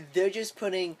 They're just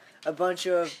putting a bunch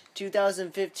of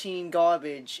 2015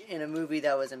 garbage in a movie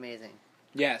that was amazing.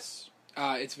 Yes.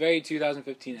 It's very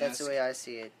 2015-esque. That's the way I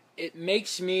see it. It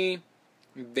makes me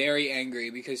very angry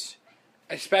because,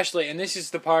 especially, and this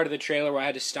is the part of the trailer where I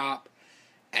had to stop,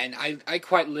 and I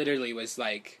quite literally was,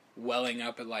 like, welling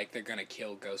up at, like, they're gonna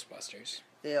kill Ghostbusters.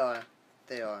 They are.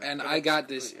 And I got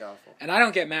this, awful. and I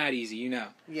don't get mad easy, you know.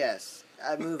 Yes,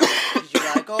 a movie. Because you're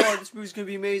like, oh, this movie's gonna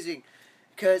be amazing.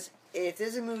 Because if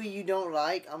there's a movie you don't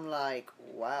like, I'm like,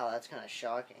 wow, that's kind of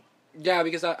shocking. Yeah,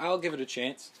 because I'll give it a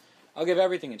chance. I'll give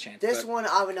everything a chance. This one,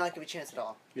 I would not give a chance at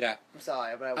all. Yeah. I'm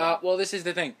sorry, but I would. Well, this is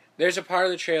the thing. There's a part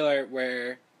of the trailer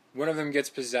where one of them gets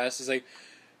possessed. It's like,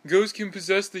 ghosts can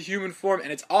possess the human form,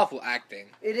 and it's awful acting.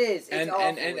 It is. It's awful.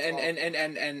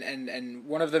 And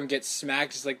one of them gets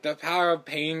smacked. It's like, the power of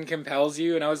pain compels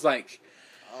you, and I was like,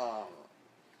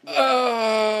 Yeah.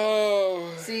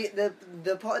 oh. See, the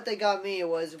part that got me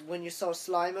was when you saw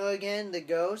Slimer again, the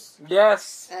ghost.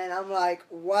 Yes. And I'm like,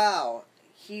 wow,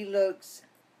 he looks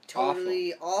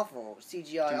totally awful.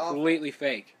 CGI awful. Completely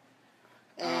fake.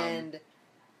 And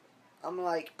I'm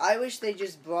like, I wish they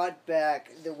just brought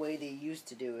back the way they used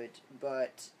to do it,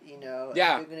 but, you know,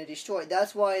 yeah. They're going to destroy it.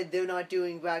 That's why they're not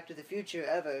doing Back to the Future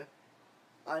ever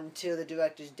until the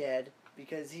director's dead,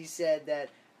 because he said that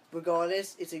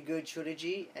regardless, it's a good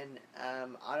trilogy, and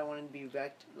I don't want it to be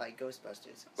wrecked like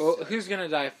Ghostbusters. Well, who's going to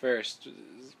die first?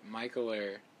 Michael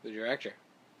or the director?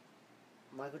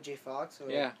 Michael J. Fox? Or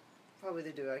yeah. Probably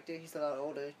the director. He's a lot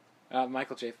older.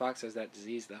 Michael J. Fox has that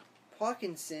disease, though.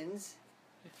 Parkinson's.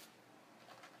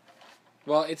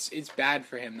 Well, it's bad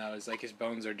for him, though. It's like his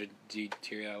bones are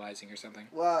deteriorating or something.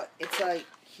 Well, it's like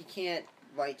he can't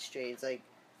write straight. It's like...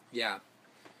 Yeah.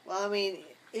 Well, I mean,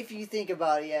 if you think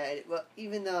about it, yeah. Well,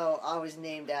 even though I was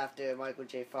named after Michael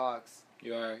J. Fox.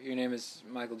 You are. Your name is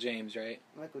Michael James, right?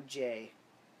 Michael J.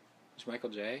 It's Michael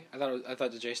J? I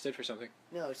thought the J stood for something.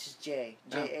 No, it's just J.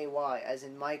 J-A-Y, as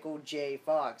in Michael J.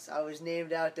 Fox. I was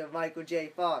named after Michael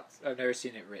J. Fox. I've never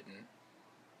seen it written.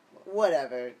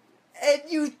 Whatever. And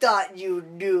you thought you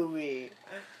knew me.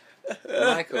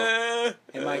 Michael.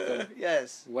 Hey, Michael.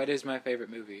 Yes. What is my favorite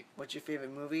movie? What's your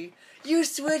favorite movie? You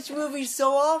switch movies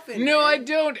so often. No, man. I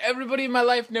don't. Everybody in my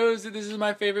life knows that this is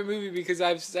my favorite movie because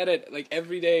I've said it like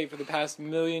every day for the past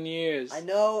million years. I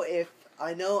know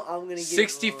I'm gonna get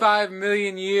 65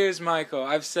 million years, Michael.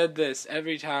 I've said this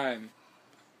every time.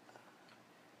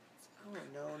 I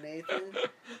don't know, Nathan.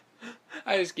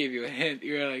 I just gave you a hint.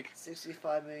 You were like...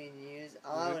 65 million years?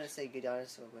 I'm gonna say Good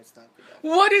Dinosaur, but it's not Good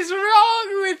Dinosaur. What is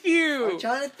wrong with you? I'm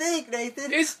trying to think,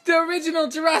 Nathan. It's the original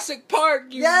Jurassic Park,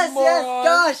 you yes, moron.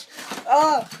 Yes,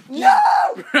 gosh. No!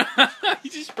 You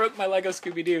just broke my Lego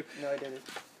Scooby-Doo. No, I didn't.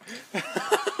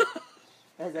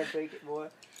 As I break it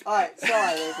more. Alright,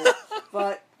 sorry, Nathan.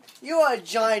 But you are a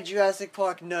giant Jurassic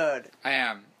Park nerd. I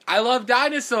am. I love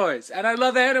dinosaurs, and I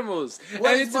love animals.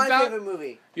 What's my favorite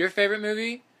movie? Your favorite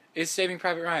movie is Saving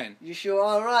Private Ryan. You sure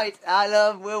are right. I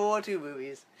love World War II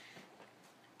movies.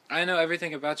 I know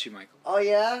everything about you, Michael. Oh,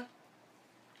 yeah?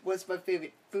 What's my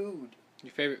favorite food?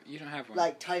 Your favorite... You don't have one.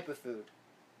 Like, type of food.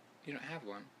 You don't have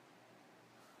one.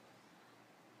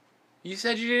 You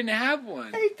said you didn't have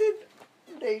one.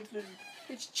 Nathan,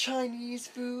 it's Chinese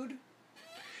food.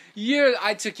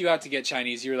 I took you out to get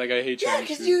Chinese. You were like, I hate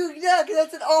Chinese food. Yeah, because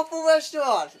that's an awful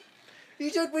restaurant. You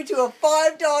took me to a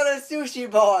 $5 sushi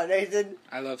bar, Nathan.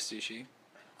 I love sushi.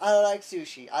 I like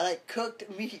sushi. I like cooked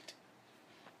meat.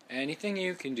 Anything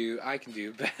you can do, I can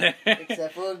do better.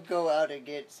 Except for go out and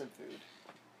get some food.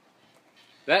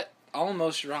 That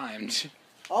almost rhymed.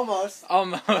 Almost.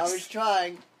 Almost. I was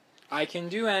trying. I can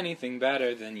do anything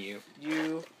better than you.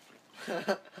 You.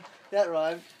 That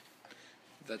rhymed.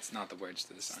 That's not the words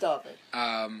to the song. Stop it.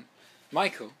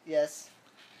 Michael. Yes.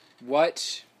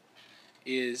 What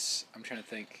is... I'm trying to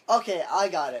think. Okay, I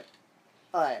got it.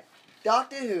 Alright.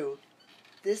 Doctor Who.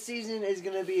 This season is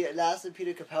going to be last of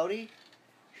Peter Capaldi.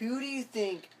 Who do you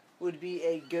think would be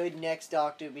a good next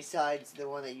Doctor besides the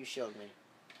one that you showed me?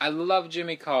 I love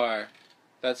Jimmy Carr.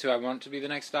 That's who I want to be the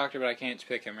next Doctor, but I can't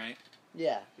pick him, right?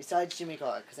 Yeah, besides Jimmy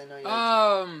Carr, because I know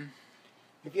you.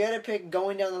 If you had to pick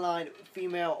going down the line,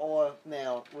 female or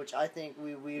male, which I think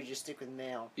we would just stick with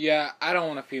male. Yeah, I don't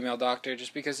want a female Doctor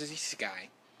just because he's a guy.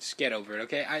 Just get over it,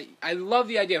 okay? I love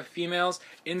the idea of females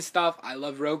in stuff. I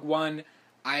love Rogue One.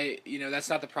 That's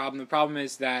not the problem. The problem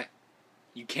is that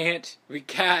you can't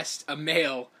recast a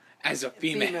male as a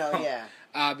female. Female, yeah.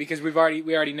 Because we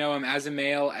already know him as a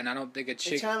male, and I don't think a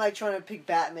chick... It's kind of like trying to pick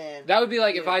Batman. That would be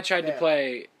like if I tried to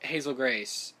play Hazel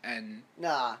Grace, and...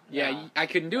 Nah. I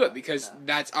couldn't do it, because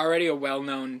that's already a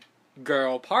well-known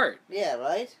girl part. Yeah,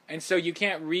 right? And so you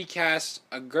can't recast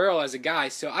a girl as a guy,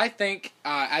 so I think,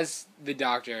 as the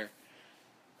Doctor,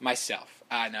 myself,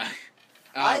 no...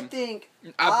 I think...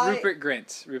 Rupert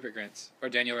Grint, or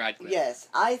Daniel Radcliffe. Yes,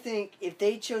 I think if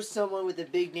they chose someone with a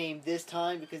big name this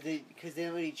time, because they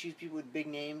don't really choose people with big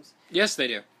names. Yes, they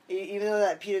do. Even though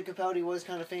that Peter Capaldi was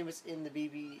kind of famous in the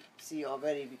BBC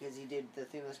already because he did the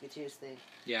Three Musketeers thing.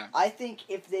 Yeah. I think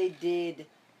if they did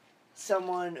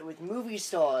someone with movie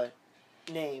star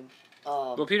name.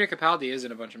 Well, Peter Capaldi is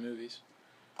in a bunch of movies.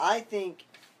 I think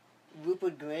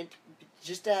Rupert Grint,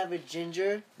 just to have a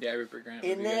ginger Rupert Grint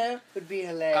in there would be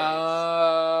hilarious.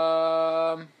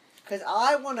 Because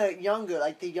I want a younger,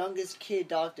 like the youngest kid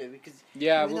Doctor. Because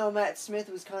even though Matt Smith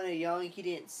was kind of young, he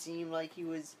didn't seem like he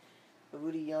was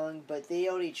really young. But they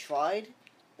already tried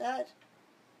that.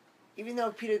 Even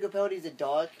though Peter Capaldi's a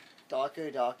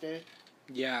darker Doctor.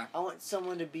 Yeah. I want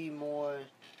someone to be more...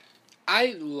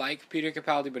 I like Peter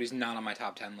Capaldi, but he's not on my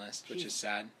top 10 list, which is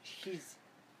sad.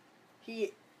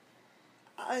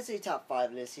 I'd say top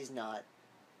 5 list. He's not.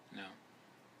 No.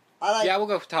 We'll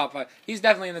go for top 5. He's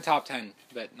definitely in the top 10,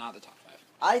 but not the top 5.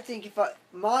 I think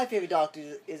my favorite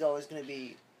Doctor is always going to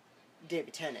be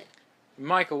David Tennant.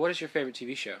 Michael, what is your favorite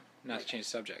TV show? Not to change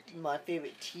the subject. My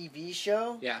favorite TV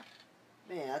show? Yeah.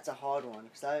 Man, that's a hard one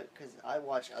because I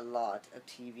watch a lot of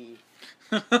TV.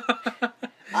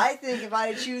 I think if I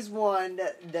had to choose one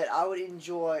that I would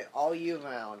enjoy all year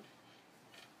round.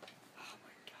 Oh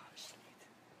my gosh,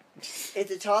 Nathan.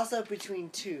 It's a toss-up between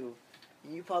two.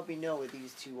 You probably know what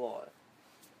these two are.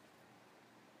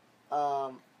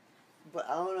 But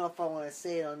I don't know if I want to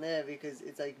say it on there because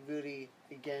it's like really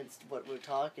against what we're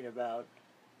talking about.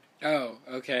 Oh,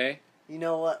 okay. You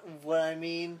know what I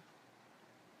mean?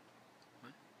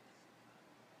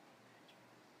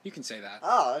 You can say that.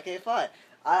 Oh, okay, fine.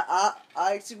 I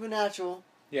like Supernatural.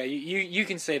 Yeah, you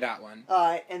can say that one.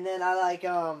 Alright, and then I like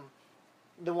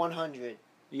the 100.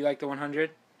 You like the 100?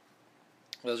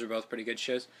 Those are both pretty good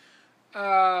shows.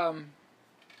 I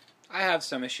have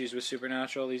some issues with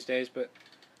Supernatural these days, but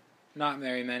not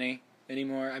very many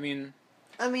anymore. I mean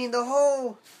the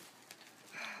whole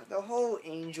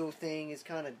angel thing is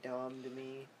kind of dumb to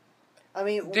me.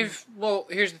 Here's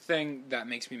the thing that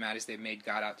makes me mad is they've made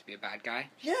God out to be a bad guy.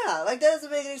 Yeah, like that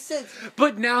doesn't make any sense.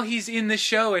 But now he's in the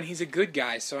show and he's a good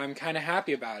guy, so I'm kind of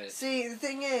happy about it. See, the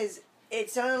thing is, it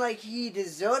sounded like he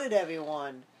deserted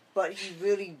everyone, but he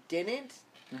really didn't.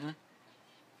 Mm-hmm.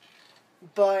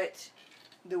 But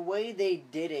the way they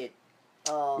did it...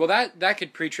 well, that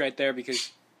could preach right there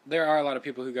because there are a lot of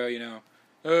people who go,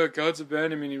 oh, God's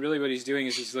abandoned me, and really what he's doing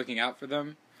is he's looking out for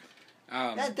them.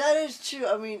 That is true.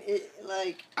 I mean,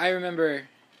 I remember...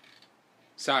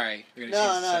 Sorry, we're going to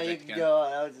change the subject again. You can go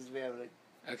on. I was just rambling.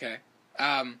 Okay.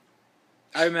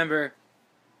 I remember...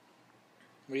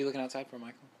 What are you looking outside for,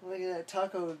 Michael? I'm looking at that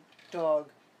taco dog.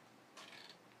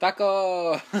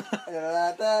 Taco!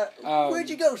 Where'd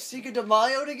you go? Cinco de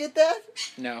Mayo to get that?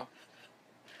 No.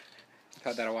 I've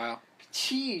had that a while.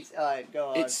 Jeez. Alright, go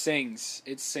on. It sings.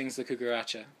 It sings the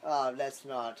cucaracha. Oh, that's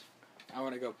not... I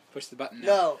want to go push the button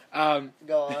now. No.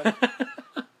 Go on.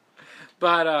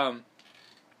 But,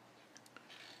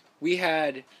 we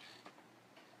had...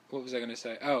 What was I going to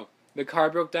say? Oh, the car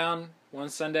broke down one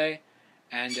Sunday,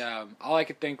 and all I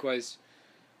could think was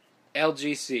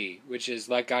LGC, which is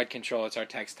Let God Control. It's our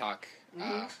text talk.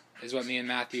 Is what me and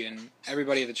Matthew and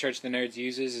everybody at the Church of the Nerds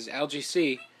uses, is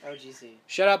LGC. LGC.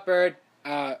 Shut up, bird.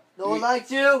 No one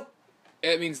likes you!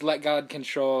 it means let God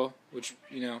control, which,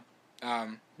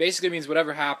 basically means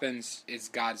whatever happens is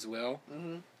God's will.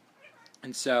 Mm-hmm.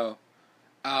 And so,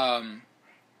 the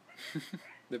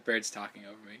bird's talking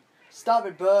over me. Stop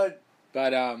it, bird.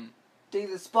 But,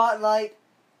 Take the spotlight.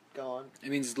 Go on. it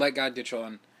means let God control.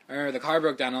 And I remember the car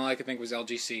broke down, all I could think was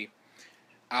LGC.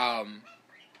 And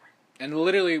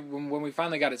literally, when we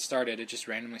finally got it started, it just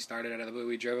randomly started out of the blue.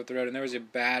 We drove up the road, and there was a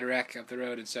bad wreck up the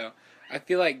road. And so, I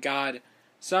feel like God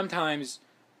sometimes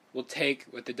will take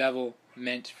what the devil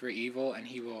meant for evil, and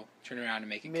he will turn around and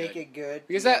make it good. Make it good.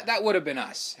 Because that would have been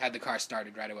us, had the car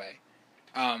started right away.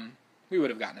 We would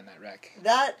have gotten in that wreck.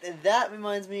 That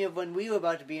reminds me of when we were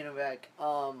about to be in a wreck.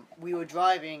 We were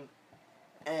driving,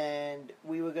 and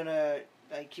we were gonna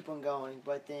keep on going,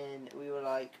 but then we were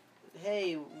like,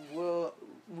 "Hey,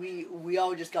 we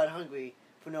all just got hungry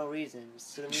for no reason."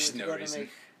 So then we Just were no going reason.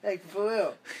 to make for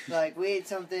real. We ate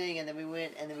something, and then we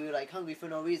went, and then we were hungry for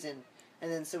no reason,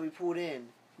 and then so we pulled in.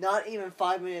 Not even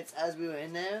 5 minutes as we were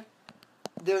in there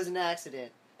was an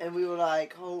accident, and we were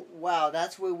like, "Oh wow,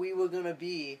 that's where we were gonna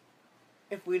be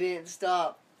if we didn't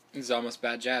stop." It's almost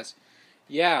bad jazz.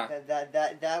 Yeah.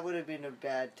 That would have been a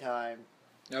bad time.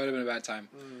 That would have been a bad time.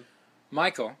 Mm.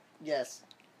 Michael, Yes.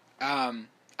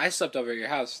 I slept over at your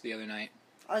house the other night.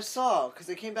 I saw, because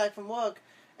I came back from work,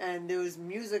 and there was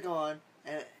music on,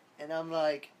 and I'm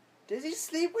like, does he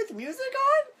sleep with music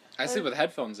on? I sleep with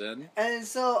headphones in. And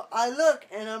so I look,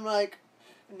 and I'm like,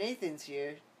 Nathan's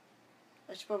here.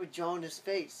 I should probably draw on his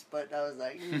face, but I was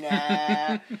like,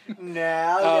 nah,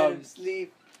 I'll let him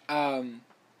sleep.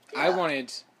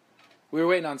 We were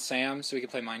waiting on Sam so we could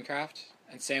play Minecraft,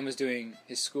 and Sam was doing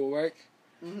his schoolwork.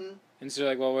 Mm-hmm. And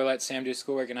so we'll let Sam do his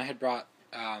schoolwork, and I had brought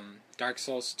Dark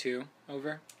Souls 2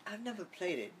 over. I've never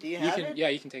played it. Do you have it? Yeah,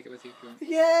 you can take it with you if you want.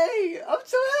 Yay! I'm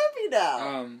so happy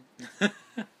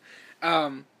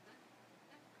now.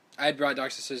 I had brought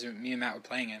Dark Souls 2, and me and Matt were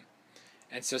playing it.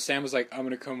 And so Sam was like, I'm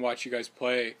going to come watch you guys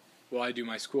play while I do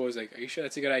my school. I was like, are you sure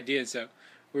that's a good idea? And so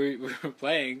we were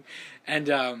playing,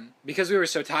 and because we were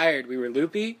so tired, we were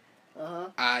loopy.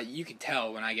 Uh-huh. You can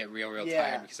tell when I get real Yeah.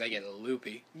 tired because I get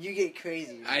loopy. You get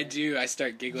crazy. Man. I do. I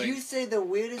start giggling. You say the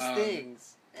weirdest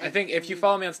things. I think if you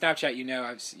follow me on Snapchat, you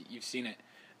know you've seen it.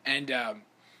 And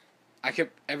I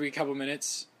kept every couple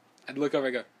minutes, I'd look over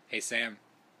and go, "Hey Sam,"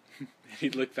 and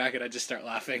he'd look back and I'd just start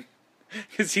laughing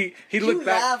because he'd look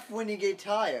back. You laugh when you get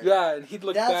tired. Yeah, and he'd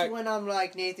look back. That's when I'm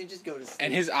like, Nathan, just go to sleep.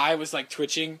 And his eye was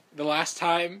twitching the last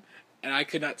time. And I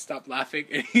could not stop laughing.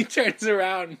 And he turns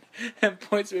around and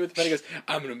points at me with the pen and goes,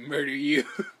 "I'm going to murder you."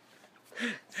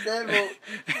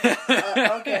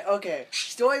 Okay.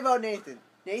 Story about Nathan.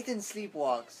 Nathan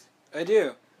sleepwalks. I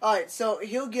do. Alright, so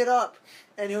he'll get up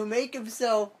and he'll make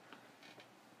himself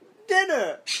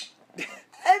dinner.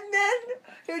 And then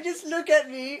he'll just look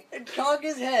at me and cock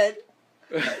his head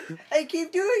and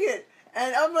keep doing it.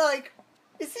 And I'm like,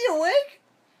 is he awake?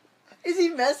 Is he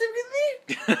messing with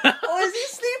me? Or is he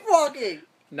sleepwalking?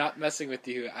 Not messing with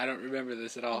you. I don't remember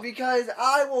this at all. Because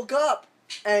I woke up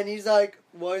and he's like,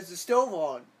 why is the stove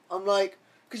on? I'm like,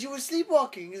 because you were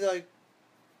sleepwalking. He's like,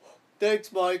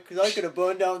 thanks, Mike, because I could have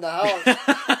burned down the house.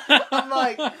 I'm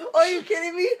like, are you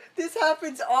kidding me? This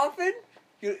happens often?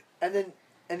 And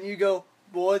you go,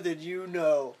 more than you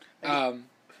know.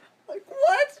 Like,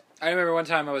 what? I remember one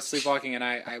time I was sleepwalking and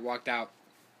I walked out.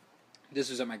 This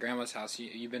was at my grandma's house.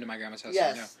 You've been to my grandma's house?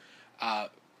 Yes. You know.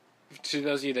 To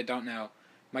those of you that don't know,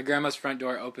 my grandma's front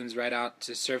door opens right out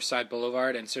to Surfside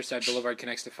Boulevard, and Surfside Boulevard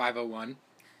connects to 501.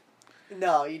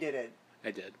 No, you didn't.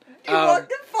 I did. You walked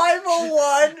to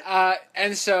 501?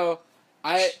 And so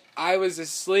I was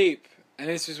asleep, and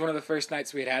this was one of the first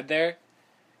nights we had there,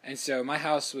 and so my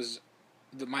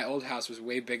old house was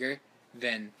way bigger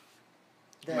than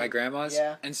my grandma's,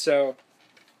 yeah. And so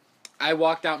I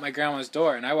walked out my grandma's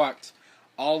door, and I walked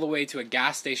all the way to a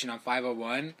gas station on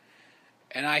 501,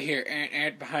 and I hear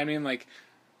ant behind me. I'm like,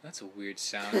 that's a weird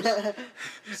sound.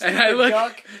 And I look,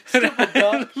 duck. and Stupid I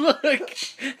duck. look,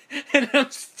 and I'm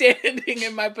standing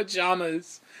in my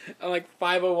pajamas on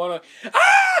 501.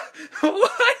 Ah!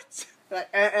 What?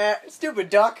 Like,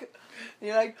 stupid duck. And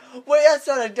you're like, wait, that's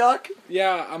not a duck.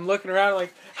 Yeah, I'm looking around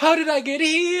like, how did I get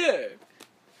here?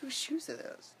 Whose shoes are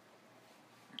those?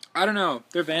 I don't know.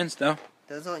 They're Vans, though.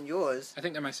 Those aren't yours. I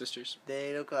think they're my sister's.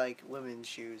 They look like women's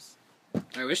shoes.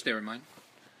 I wish they were mine.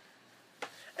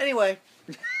 Anyway.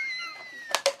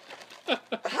 How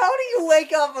do you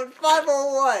wake up on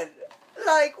 501?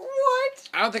 Like, what?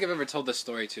 I don't think I've ever told this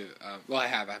story to... well, I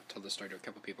have. I've told this story to a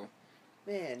couple people.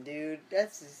 Man, dude,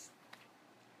 that's just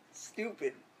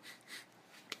stupid.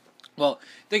 Well,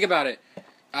 think about it.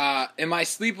 In my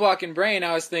sleepwalking brain,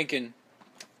 I was thinking,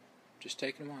 just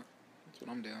taking a walk. That's what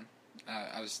I'm doing.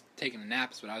 I was taking a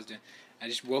nap. Is what I was doing. I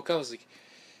just woke up. I was like,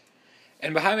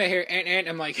 and behind me I hear ant.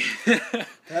 I'm like,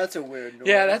 That's a weird noise.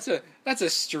 yeah, that's a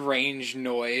strange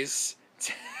noise.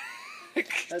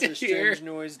 That's a strange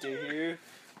noise to hear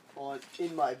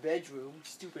in my bedroom,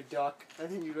 stupid duck. And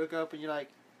then you look up and you're like,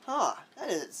 huh, that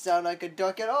doesn't sound like a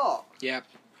duck at all. Yep.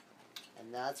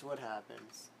 And that's what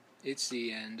happens. It's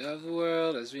the end of the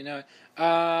world as we know it.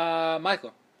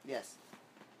 Michael. Yes.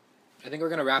 I think we're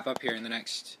going to wrap up here in the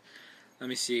next, let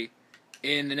me see,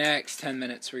 in the next 10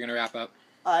 minutes we're going to wrap up.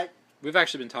 Alright. We've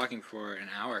actually been talking for an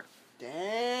hour. Damn.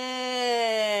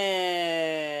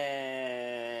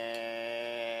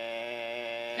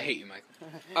 I hate you,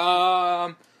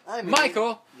 Michael.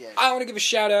 Michael, yes. I want to give a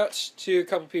shout out to a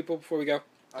couple people before we go.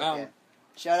 Okay.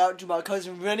 Shout out to my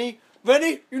cousin Rennie.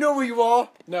 Rennie, you know where you are.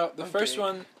 No, the first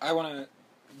one I want to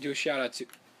do a shout out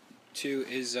to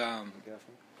is the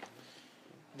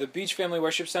Beach Family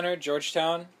Worship Center,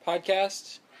 Georgetown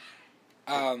podcast.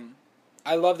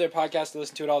 I love their podcast. I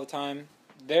listen to it all the time.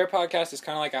 Their podcast is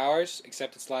kind of like ours,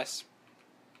 except it's less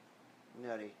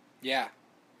nutty. Yeah.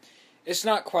 It's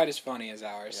not quite as funny as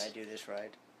ours. Did I do this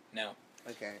right? No.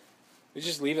 Okay. We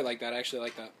just leave it like that. I actually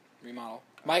like that remodel.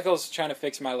 Michael's trying to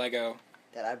fix my Lego.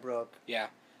 That I broke. Yeah.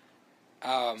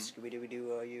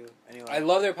 Scooby-Dooby-Doo, you. Anyway. I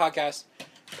love their podcast.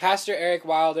 Pastor Eric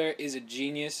Wilder is a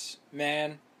genius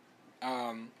man.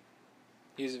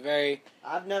 He's very...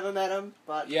 I've never met him,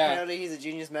 but apparently he's a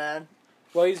genius man.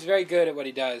 Well, he's very good at what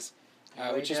he does,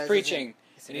 which is preaching.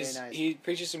 And nice. He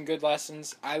preaches some good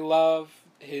lessons. I love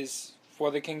his For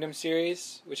the Kingdom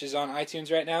series, which is on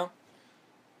iTunes right now.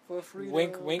 For free.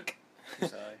 Wink, wink. I'm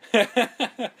sorry.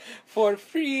 For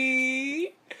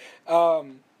free.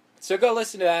 So go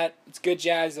listen to that. It's good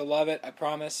jazz. You'll love it. I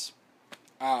promise.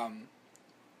 The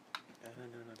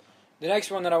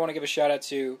next one that I want to give a shout out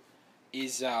to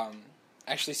is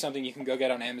actually something you can go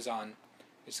get on Amazon.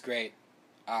 It's great.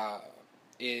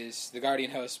 Is The Guardian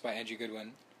Host by Andrew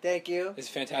Goodwin. Thank you. It's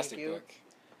a fantastic book.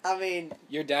 I mean...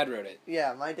 Your dad wrote it.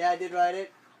 Yeah, my dad did write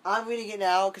it. I'm reading it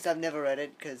now because I've never read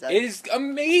it. It is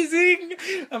amazing!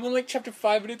 I'm on like chapter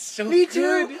 5 and it's so Me good.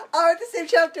 too! I'm at the same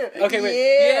chapter! Okay,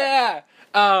 wait. Yeah!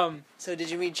 So did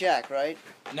you read Jack, right?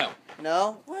 No.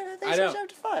 No? What? I think it's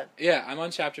chapter 5. Yeah, I'm on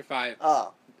chapter 5.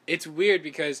 Oh. It's weird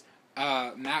because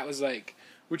Matt was like,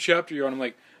 what chapter are you on? I'm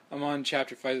like, I'm on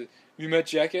chapter 5. Have you met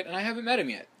Jack yet? And I haven't met him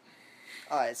yet.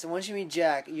 Alright, so once you meet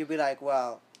Jack, you'll be like,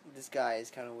 wow, this guy is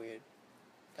kind of weird.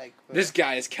 Like, this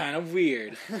guy is kind of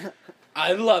weird.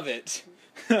 I love it.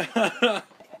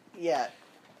 Yeah.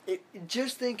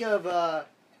 Just think of, I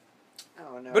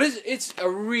don't know. But it's a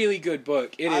really good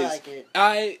book. I like it.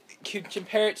 I could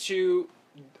compare it to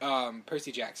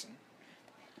Percy Jackson.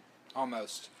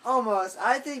 Almost.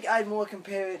 I think I'd more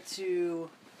compare it to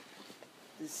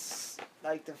this,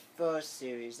 like the first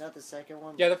series, not the second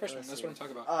one. Yeah, the first one. That's what I'm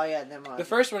talking about. Oh yeah, never mind. The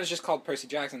first one is just called Percy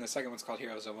Jackson. The second one's called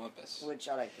Heroes of Olympus. Which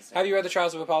I like the second. Have you read The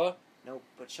Trials of Apollo? Nope,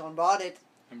 but Sean bought it.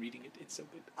 I'm reading it. It's so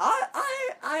good. I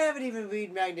haven't even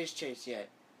read Magnus Chase yet.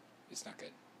 It's not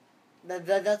good.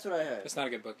 That's what I heard. It's not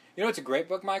a good book. You know what's a great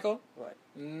book, Michael? What?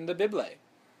 The Bible.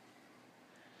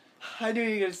 I knew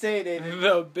you were gonna say it, David.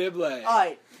 The Bible.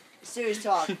 Alright, serious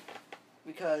talk.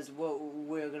 Because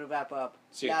we're gonna wrap up.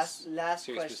 Serious. Last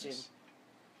Serious question. business.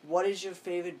 What is your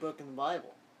favorite book in the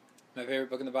Bible? My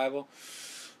favorite book in the Bible?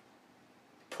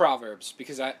 Proverbs.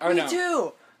 Because Me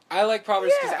too! I like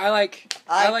Proverbs because I like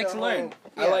to learn.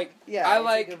 Yeah, I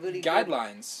like a really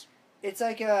guidelines. It's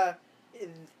like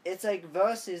it's like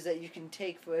verses that you can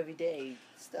take for everyday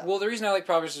stuff. Well, the reason I like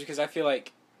Proverbs is because I feel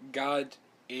like God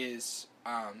is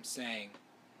saying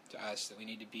to us that we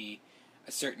need to be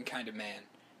a certain kind of man,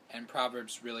 and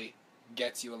Proverbs really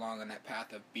gets you along on that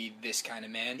path of be this kind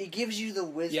of man. It gives you the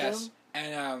wisdom. Yes,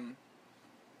 and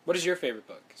what is your favorite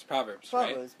book? It's Proverbs,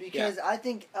 right? Proverbs, because I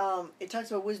think it talks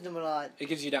about wisdom a lot. It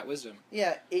gives you that wisdom.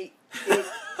 Yeah, it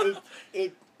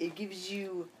gives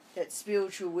you that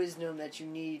spiritual wisdom that you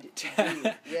need to do.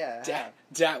 Yeah.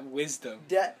 That wisdom.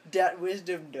 That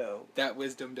wisdom dough. That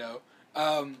wisdom dough.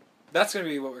 That's gonna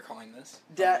be what we're calling this.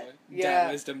 That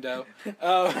wisdom dough. Good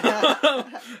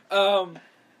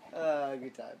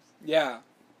times. Yeah.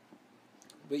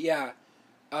 But yeah.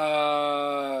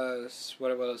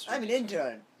 What else? I'm an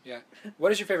intern. Yeah.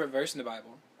 What is your favorite verse in the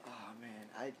Bible? Oh man,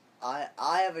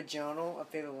 I have a journal of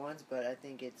favorite ones, but I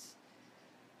think it's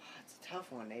a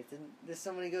tough one, Nathan. There's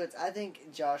so many goods. I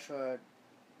think James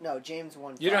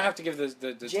 1:5. You don't have to give the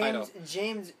title.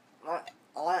 James,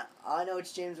 I know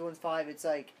it's James 1:5. It's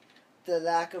like the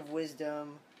lack of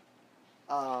wisdom.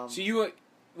 I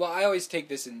always take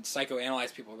this and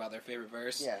psychoanalyze people about their favorite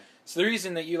verse. Yeah. So the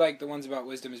reason that you like the ones about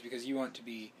wisdom is because you want to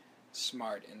be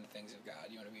smart in the things of God.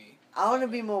 You want to be... I want to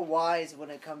be more wise when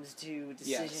it comes to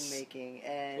decision making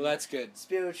and Well, that's good.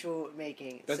 spiritual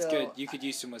making. That's good. You could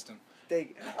use some wisdom.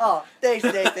 Thanks,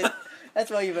 Nathan. That's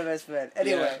why you're my best friend.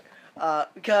 Anyway,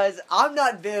 because I'm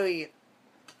not very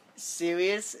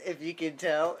serious, if you can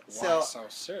tell. Why so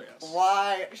serious?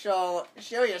 Why so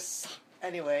serious?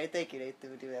 Anyway, thank you, Nathan,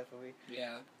 for doing that for me.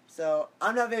 Yeah. So,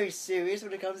 I'm not very serious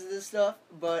when it comes to this stuff,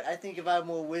 but I think if I had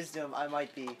more wisdom, I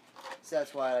might be. So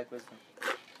that's why I like wisdom.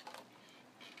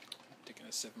 Taking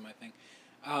a sip of my thing.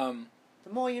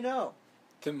 The more you know.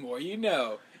 The more you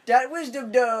know. Dat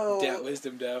wisdom dough! Dat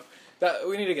wisdom dough.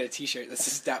 We need to get a t-shirt that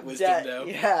says Dat wisdom dough.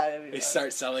 Yeah. They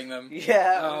start selling them.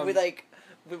 Yeah, with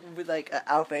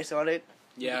our face on it.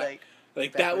 Yeah.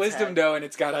 Like that wisdom dough, and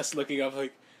it's got us looking up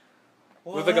like...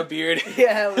 What? With like a beard.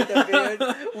 Yeah, with a beard.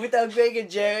 With a bacon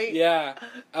Jerry. Yeah.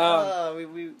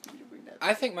 We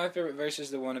I think my favorite verse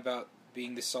is the one about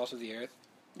being the salt of the earth.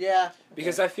 Yeah.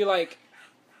 Because I feel like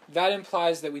that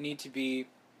implies that we need to be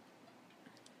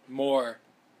more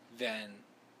than...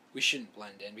 We shouldn't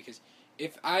blend in, because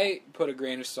if I put a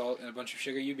grain of salt and a bunch of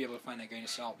sugar, you'd be able to find that grain of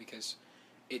salt because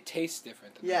it tastes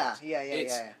different than Yeah.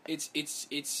 It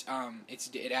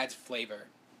adds flavor.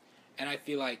 And I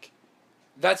feel like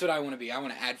that's what I want to be. I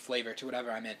want to add flavor to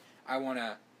whatever I'm in. I want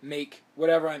to make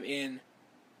whatever I'm in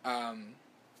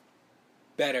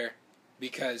better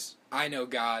because I know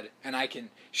God and I can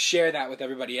share that with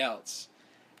everybody else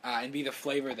and be the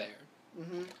flavor there.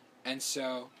 Mm-hmm. And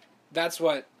so that's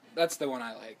the one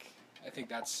I like. I think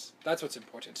that's what's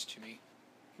important to me.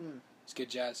 It's good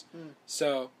jazz.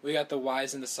 So we got the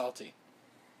wise and the salty.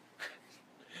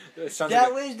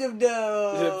 That wisdom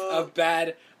dough.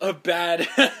 A bad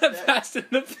Fast and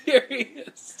the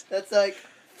Furious. That's like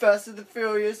Fast and the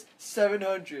Furious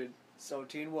 700.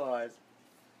 Salty and wise.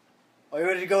 Are you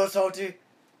ready to go, Salty?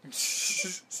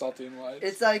 Salty and wise.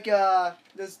 It's like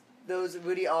those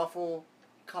really awful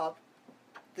cop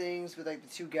things with like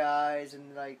the two guys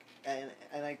and like and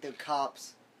like the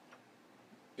cops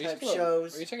type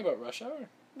shows. Are you talking about Rush Hour?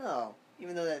 No,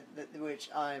 even though that which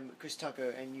I'm Chris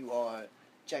Tucker and you are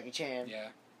Jackie Chan. Yeah.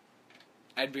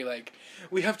 I'd be like,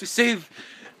 we have to save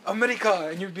America,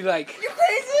 and you'd be like, you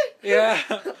crazy? Yeah.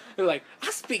 You're like,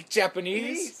 I speak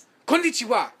Japanese.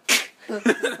 Konnichiwa.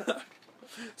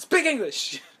 Speak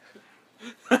English.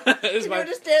 Can you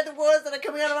understand the words that are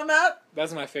coming out of my mouth?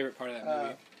 That's my favorite part of that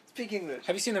movie. Speak English.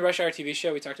 Have you seen the Rush Hour TV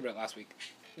show? We talked about it last week.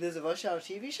 There's a Rush Hour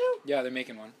TV show? Yeah, they're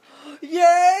making one.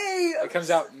 Yay! It comes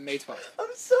out May 12th. I'm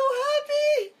so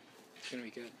happy! It's gonna be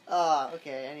good.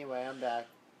 Okay, anyway, I'm back.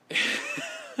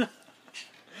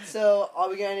 So, are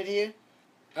we gonna end it here?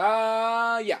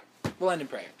 Yeah. We'll end in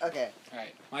prayer. Okay.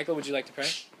 Alright. Michael, would you like to pray?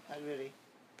 Not really.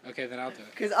 Okay, then I'll do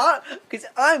it. Because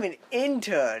I'm an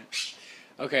intern.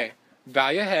 Okay. Bow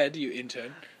your head, you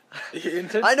intern.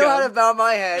 I know how to bow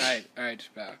my head. Alright,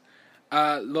 just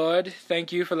bow. Lord,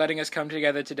 thank you for letting us come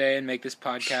together today and make this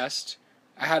podcast.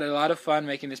 I had a lot of fun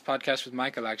making this podcast with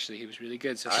Michael, actually. He was really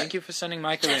good. So thank you for sending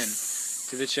Michael in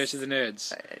to the Church of the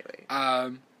Nerds.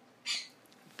 Anyway.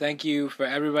 Thank you for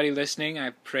everybody listening.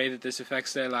 I pray that this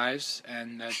affects their lives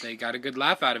and that they got a good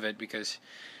laugh out of it because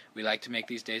we like to make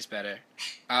these days better.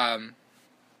 I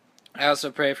also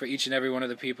pray for each and every one of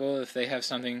the people, if they have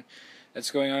something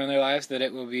that's going on in their lives, that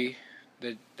it will be,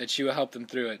 that you will help them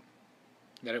through it.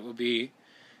 That it will be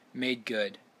made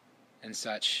good and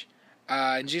such.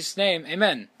 In Jesus' name,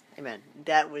 amen. Amen.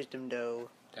 That wisdom dough.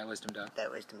 That wisdom dough.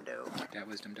 That wisdom dough. That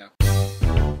wisdom dough.